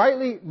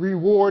 rightly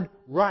reward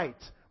right,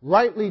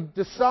 rightly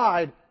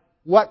decide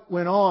what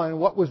went on,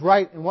 what was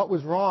right and what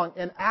was wrong,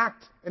 and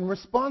act in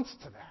response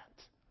to that.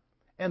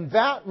 And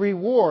that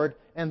reward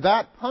and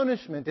that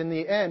punishment in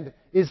the end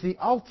is the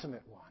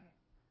ultimate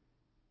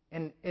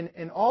one.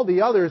 And all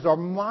the others are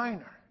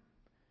minor.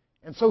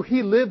 And so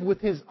He lived with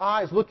His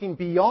eyes looking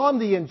beyond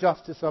the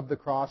injustice of the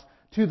cross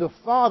to the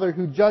Father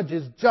who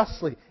judges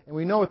justly. And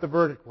we know what the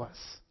verdict was.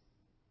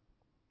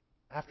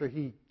 After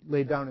He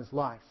laid down His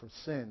life for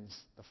sins,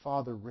 the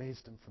Father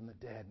raised Him from the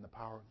dead in the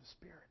power of the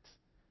Spirit.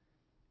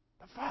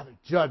 The Father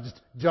judged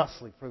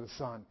justly for the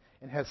Son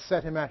and has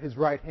set Him at His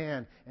right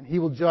hand, and He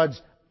will judge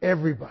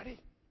everybody.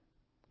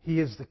 He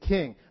is the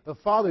King. The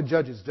Father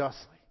judges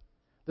justly.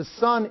 The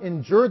Son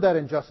endured that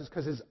injustice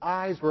because His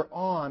eyes were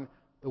on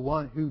the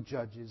one who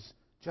judges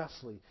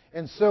justly.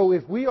 And so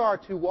if we are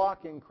to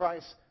walk in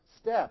Christ's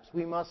steps,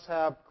 we must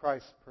have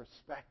Christ's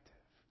perspective.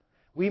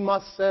 We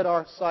must set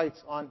our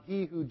sights on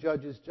He who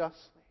judges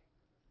justly,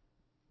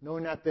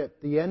 knowing that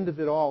at the end of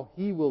it all,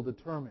 He will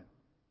determine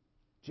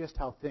just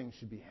how things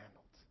should be handled.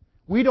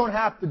 We don't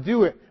have to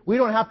do it. We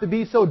don't have to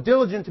be so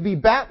diligent to be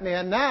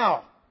Batman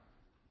now.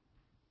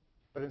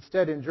 But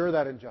instead endure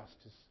that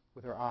injustice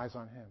with our eyes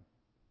on Him.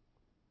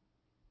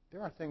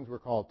 There are things we're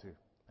called to.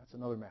 That's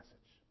another message.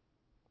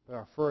 But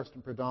our first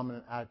and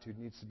predominant attitude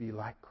needs to be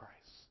like Christ,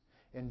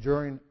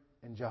 enduring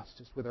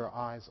injustice with our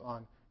eyes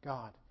on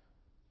God.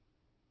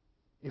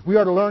 If we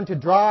are to learn to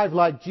drive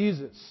like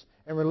Jesus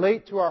and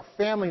relate to our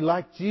family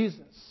like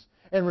Jesus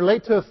and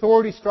relate to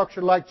authority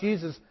structure like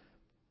Jesus,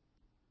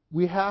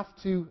 we have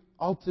to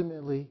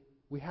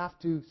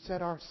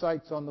set our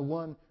sights on the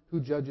one who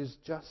judges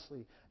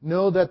justly.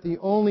 Know that the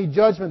only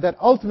judgment that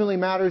ultimately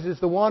matters is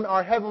the one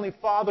our Heavenly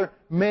Father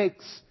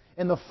makes.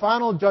 And the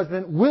final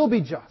judgment will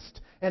be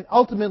just and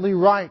ultimately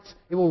right.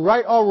 It will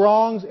right all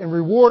wrongs and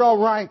reward all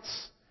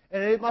rights.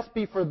 And it must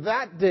be for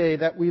that day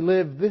that we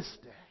live this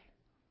day.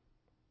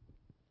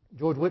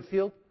 George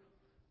Whitefield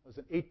was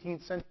an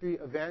 18th century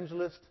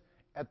evangelist.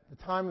 At the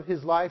time of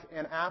his life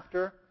and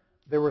after,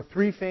 there were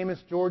three famous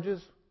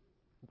Georges.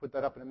 We'll put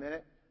that up in a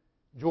minute.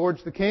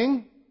 George the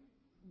King,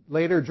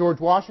 later George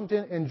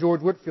Washington, and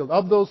George Whitefield.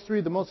 Of those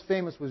three, the most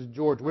famous was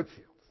George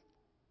Whitefield.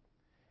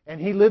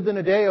 And he lived in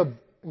a day of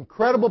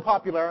incredible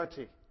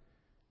popularity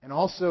and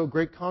also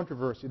great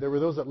controversy. There were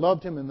those that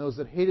loved him and those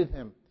that hated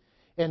him.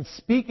 And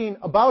speaking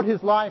about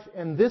his life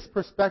in this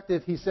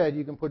perspective, he said,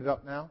 you can put it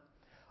up now,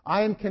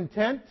 I am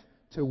content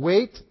to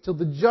wait till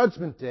the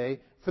judgment day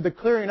for the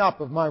clearing up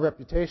of my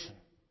reputation.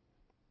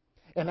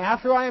 And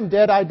after I am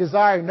dead, I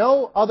desire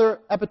no other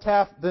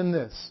epitaph than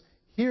this.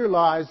 Here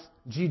lies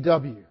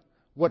G.W.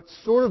 What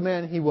sort of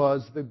man he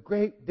was, the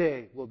great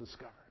day will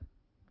discover.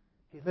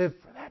 He lived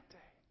for that day.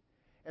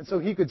 And so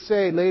he could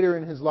say later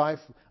in his life,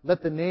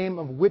 let the name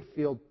of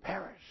Whitefield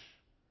perish,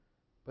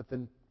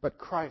 but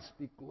Christ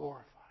be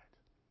glorified.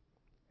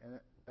 And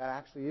that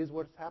actually is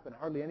what's happened.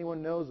 Hardly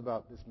anyone knows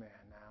about this man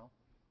now.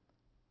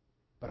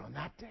 But on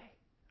that day,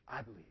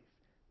 I believe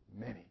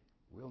many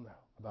will know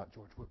about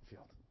George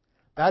Whitefield.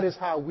 That is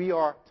how we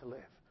are to live.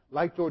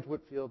 Like George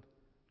Whitefield,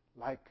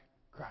 like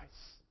Christ.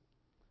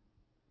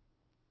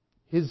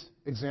 His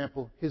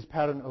example, His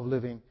pattern of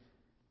living,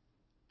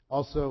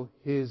 also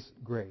His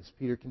grace.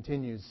 Peter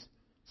continues,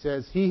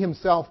 says, He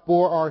Himself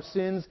bore our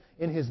sins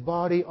in His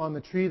body on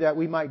the tree that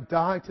we might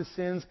die to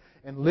sins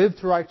and live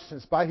to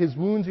righteousness. By His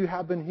wounds you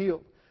have been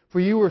healed. For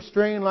you were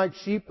straying like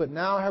sheep, but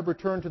now have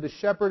returned to the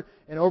shepherd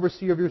and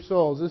overseer of your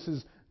souls. This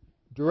is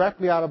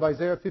directly out of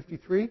Isaiah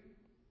 53.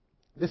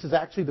 This is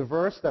actually the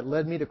verse that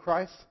led me to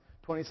Christ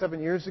 27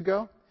 years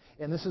ago.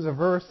 And this is a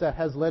verse that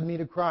has led me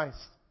to Christ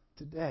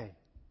today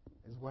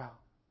as well.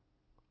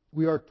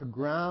 We are to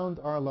ground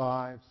our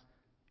lives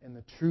in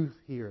the truth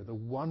here, the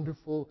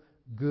wonderful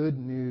good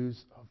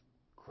news of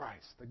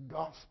Christ, the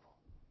gospel.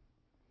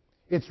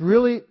 It's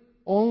really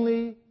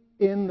only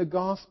in the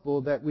gospel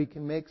that we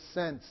can make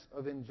sense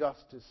of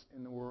injustice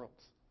in the world.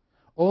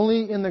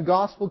 Only in the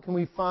gospel can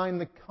we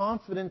find the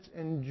confidence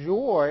and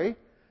joy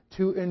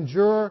to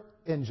endure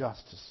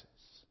injustices.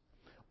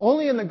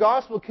 Only in the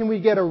gospel can we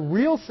get a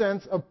real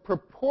sense of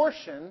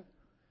proportion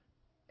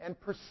and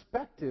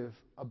perspective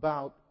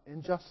about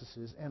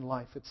injustices and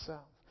life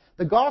itself.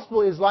 The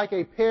gospel is like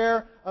a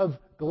pair of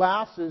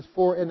glasses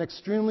for an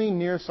extremely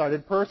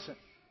nearsighted person.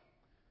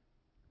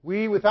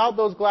 We, without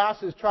those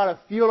glasses, try to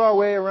feel our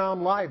way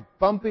around life,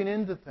 bumping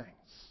into things,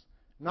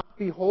 not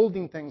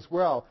beholding things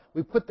well.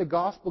 We put the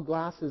gospel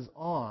glasses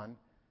on,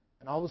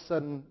 and all of a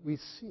sudden we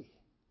see.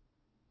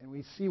 And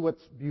we see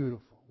what's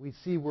beautiful. We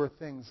see where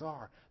things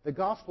are. The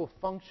gospel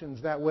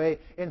functions that way,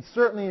 and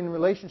certainly in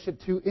relationship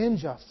to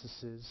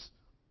injustices,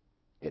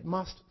 it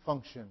must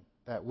function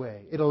that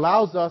way. It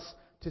allows us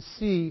to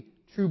see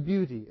true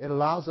beauty. It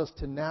allows us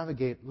to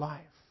navigate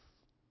life.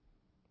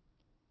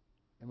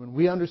 And when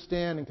we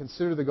understand and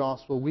consider the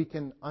gospel, we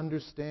can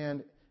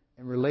understand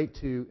and relate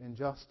to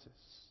injustice.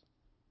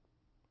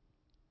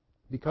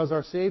 Because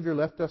our Savior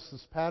left us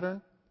this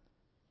pattern,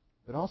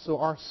 but also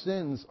our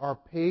sins are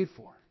paid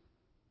for.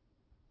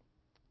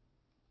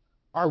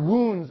 Our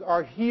wounds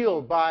are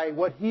healed by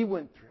what He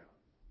went through.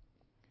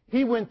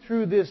 He went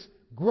through this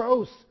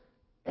gross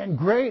and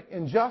great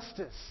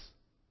injustice.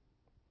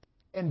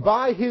 And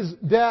by His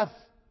death,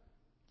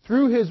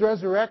 through His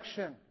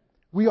resurrection,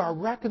 we are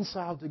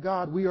reconciled to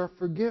God. We are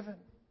forgiven.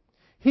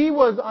 He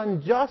was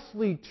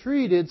unjustly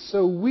treated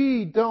so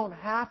we don't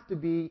have to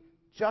be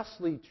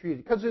justly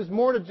treated. Because there's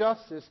more to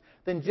justice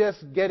than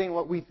just getting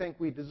what we think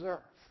we deserve.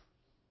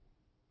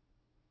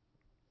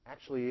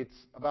 Actually, it's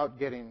about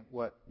getting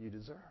what you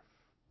deserve.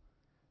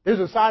 There's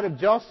a side of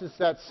justice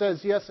that says,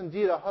 yes,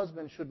 indeed, a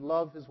husband should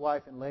love his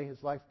wife and lay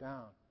his life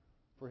down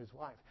for his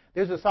wife.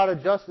 There's a side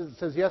of justice that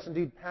says, yes,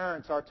 indeed,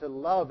 parents are to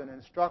love and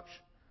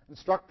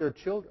instruct their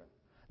children.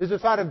 There's a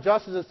side of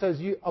justice that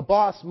says a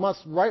boss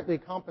must rightly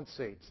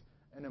compensate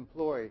an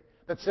employee,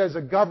 that says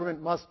a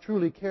government must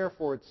truly care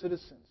for its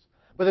citizens.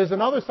 But there's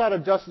another side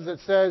of justice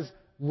that says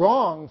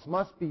wrongs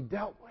must be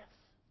dealt with.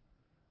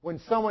 When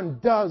someone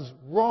does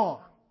wrong,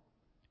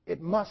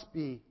 it must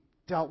be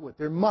dealt with.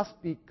 There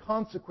must be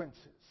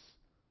consequences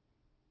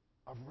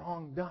of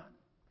wrong done.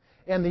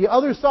 And the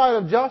other side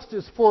of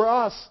justice for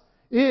us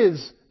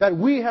is that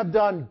we have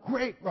done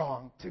great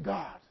wrong to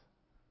God.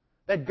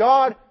 That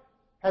God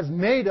has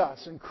made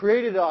us and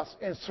created us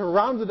and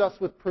surrounded us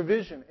with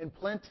provision and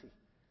plenty.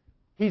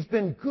 He's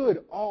been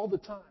good all the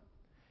time.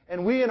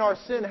 And we in our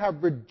sin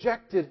have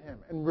rejected Him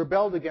and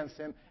rebelled against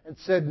Him and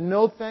said,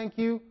 no thank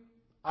you,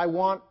 I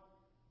want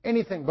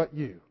anything but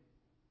you.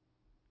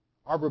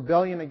 Our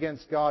rebellion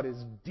against God is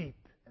deep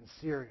and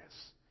serious.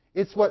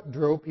 It's what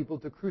drove people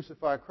to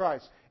crucify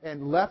Christ.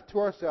 And left to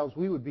ourselves,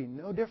 we would be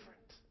no different.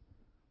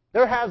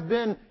 There has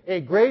been a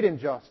great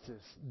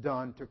injustice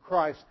done to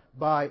Christ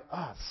by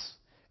us.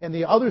 And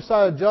the other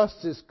side of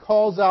justice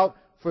calls out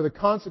for the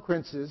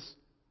consequences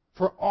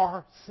for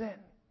our sin.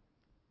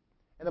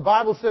 And the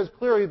Bible says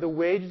clearly the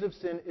wages of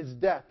sin is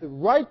death. The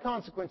right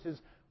consequences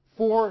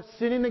for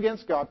sinning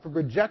against God, for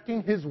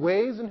rejecting His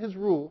ways and His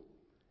rule,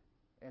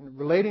 and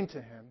relating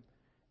to Him,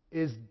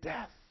 is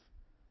death.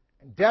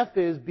 And death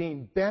is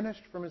being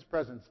banished from His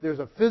presence. There's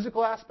a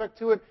physical aspect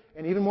to it,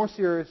 and even more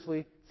serious,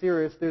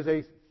 there's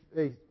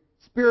a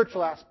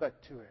spiritual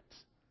aspect to it.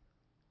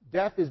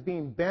 Death is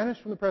being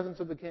banished from the presence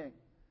of the King.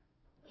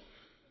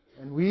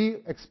 And we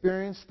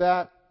experience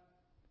that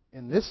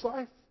in this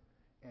life,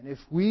 and if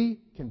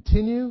we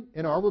continue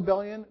in our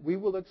rebellion, we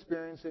will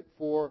experience it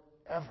forever.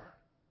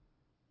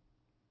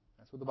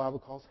 That's what the Bible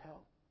calls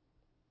hell.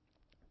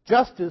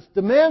 Justice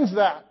demands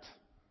that.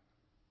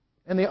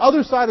 And the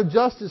other side of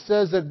justice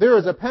says that there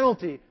is a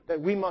penalty that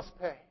we must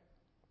pay.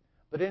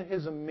 But in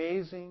His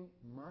amazing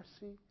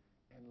mercy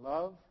and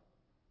love,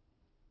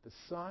 the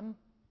Son,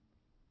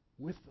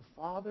 with the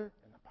Father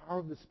and the power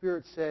of the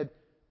Spirit, said,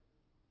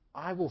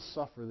 I will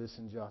suffer this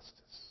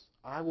injustice.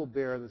 I will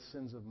bear the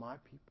sins of my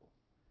people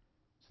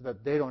so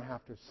that they don't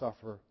have to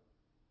suffer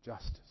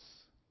justice.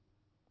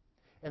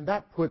 And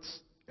that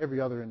puts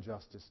every other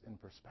injustice in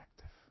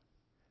perspective.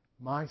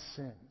 My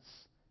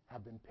sins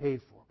have been paid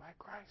for by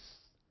Christ.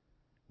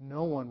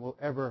 No one will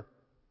ever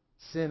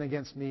sin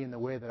against me in the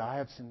way that I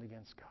have sinned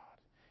against God.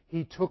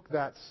 He took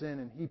that sin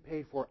and He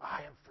paid for it.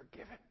 I am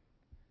forgiven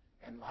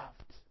and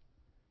loved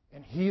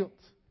and healed.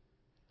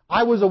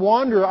 I was a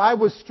wanderer. I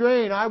was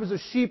straying. I was a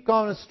sheep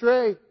gone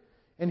astray.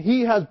 And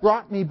He has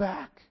brought me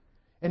back.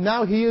 And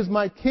now He is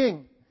my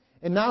King.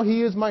 And now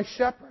He is my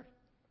shepherd.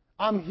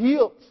 I'm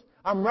healed.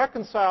 I'm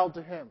reconciled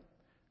to Him.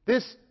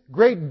 This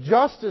great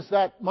justice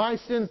that my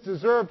sins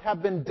deserved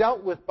have been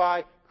dealt with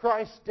by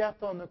Christ's death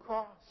on the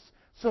cross.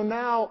 So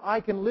now I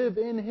can live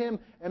in Him,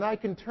 and I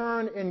can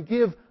turn and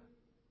give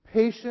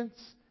patience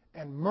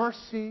and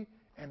mercy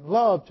and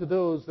love to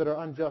those that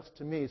are unjust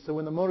to me. So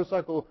when the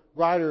motorcycle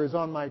rider is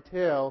on my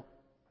tail,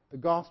 the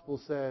gospel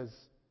says,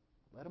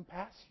 let him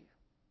pass you.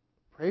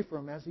 Pray for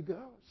him as he goes.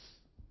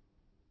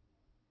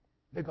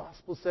 The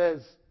gospel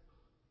says,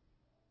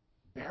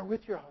 bear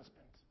with your husband.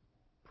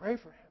 Pray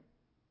for him.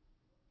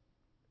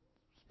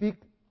 Speak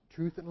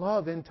truth and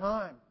love in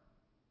time.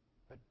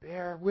 But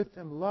bear with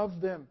them.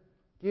 Love them.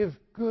 Give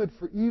good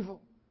for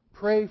evil.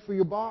 Pray for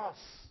your boss.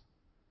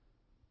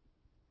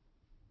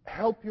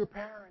 Help your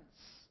parents.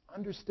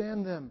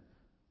 Understand them.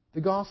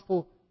 The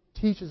gospel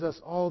teaches us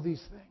all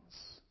these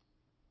things.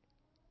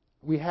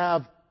 We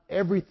have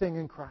everything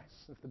in Christ.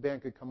 If the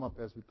band could come up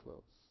as we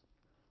close.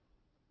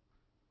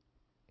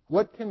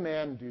 What can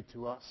man do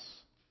to us?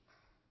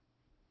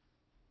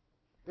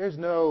 There's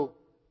no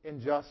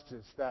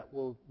injustice that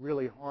will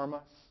really harm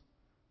us.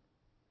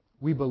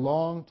 We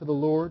belong to the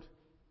Lord.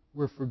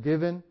 We're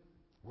forgiven.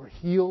 We're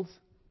healed.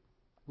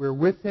 We're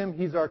with Him.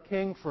 He's our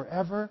King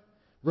forever.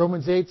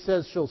 Romans 8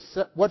 says,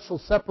 what shall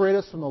separate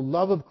us from the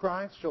love of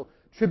Christ? Shall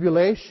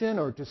tribulation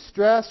or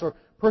distress or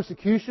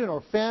persecution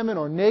or famine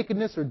or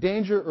nakedness or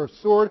danger or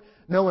sword?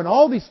 No, in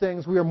all these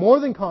things we are more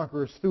than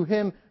conquerors through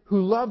Him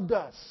who loved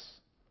us.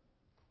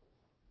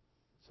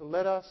 So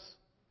let us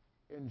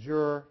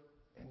endure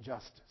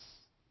injustice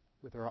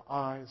with our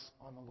eyes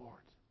on the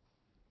Lord.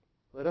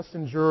 Let us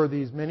endure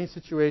these many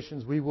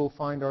situations we will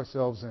find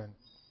ourselves in.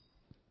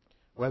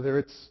 Whether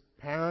it's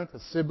a parent, a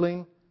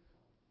sibling,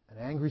 an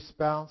angry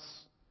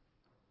spouse,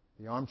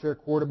 the armchair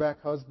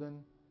quarterback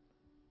husband,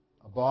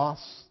 a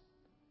boss,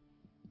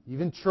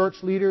 even church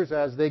leaders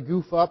as they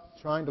goof up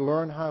trying to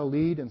learn how to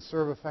lead and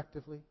serve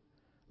effectively.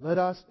 Let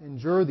us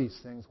endure these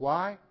things.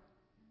 Why?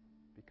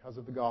 Because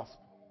of the gospel.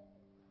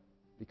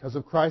 Because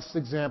of Christ's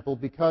example.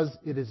 Because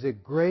it is a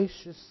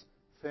gracious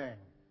thing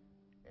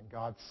in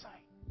God's sight.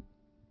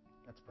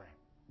 Let's pray.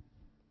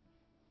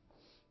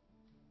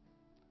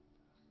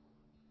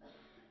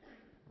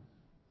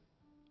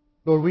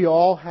 Lord, we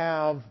all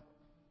have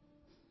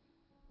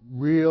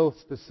real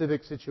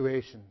specific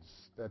situations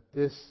that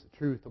this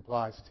truth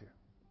applies to.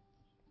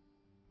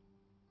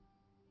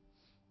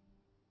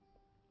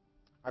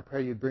 I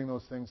pray you'd bring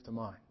those things to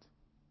mind.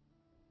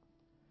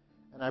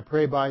 And I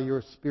pray by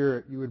your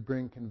Spirit you would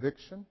bring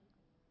conviction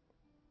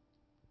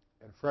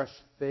and fresh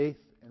faith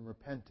and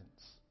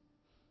repentance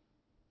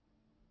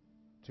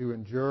to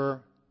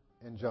endure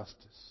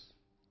injustice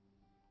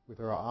with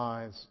our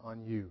eyes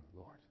on you,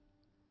 Lord.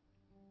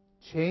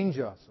 Change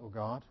us, O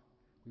God,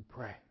 we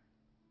pray.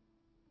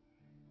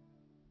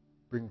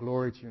 Bring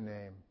glory to your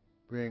name.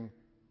 Bring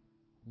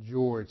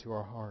joy to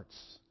our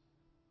hearts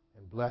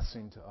and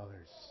blessing to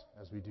others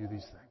as we do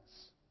these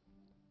things.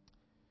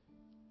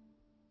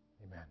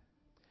 Amen.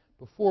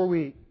 Before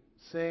we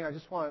sing, I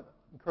just want to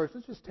encourage,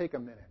 let's just take a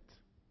minute.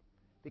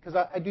 Because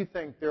I do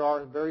think there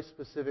are very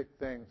specific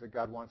things that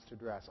God wants to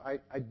address.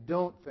 I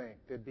don't think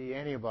there'd be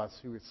any of us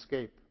who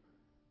escape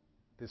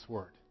this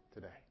word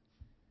today.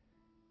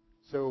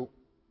 So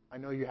I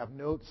know you have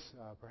notes.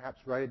 Perhaps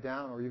write it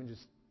down or even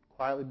just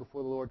quietly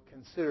before the Lord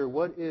consider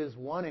what is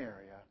one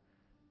area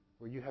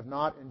where you have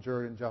not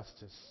endured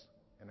injustice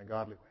in a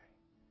godly way.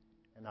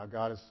 And now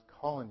God is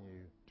calling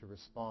you to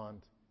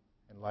respond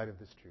in light of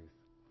this truth.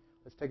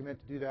 Let's take a minute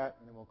to do that,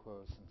 and then we'll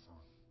close in song.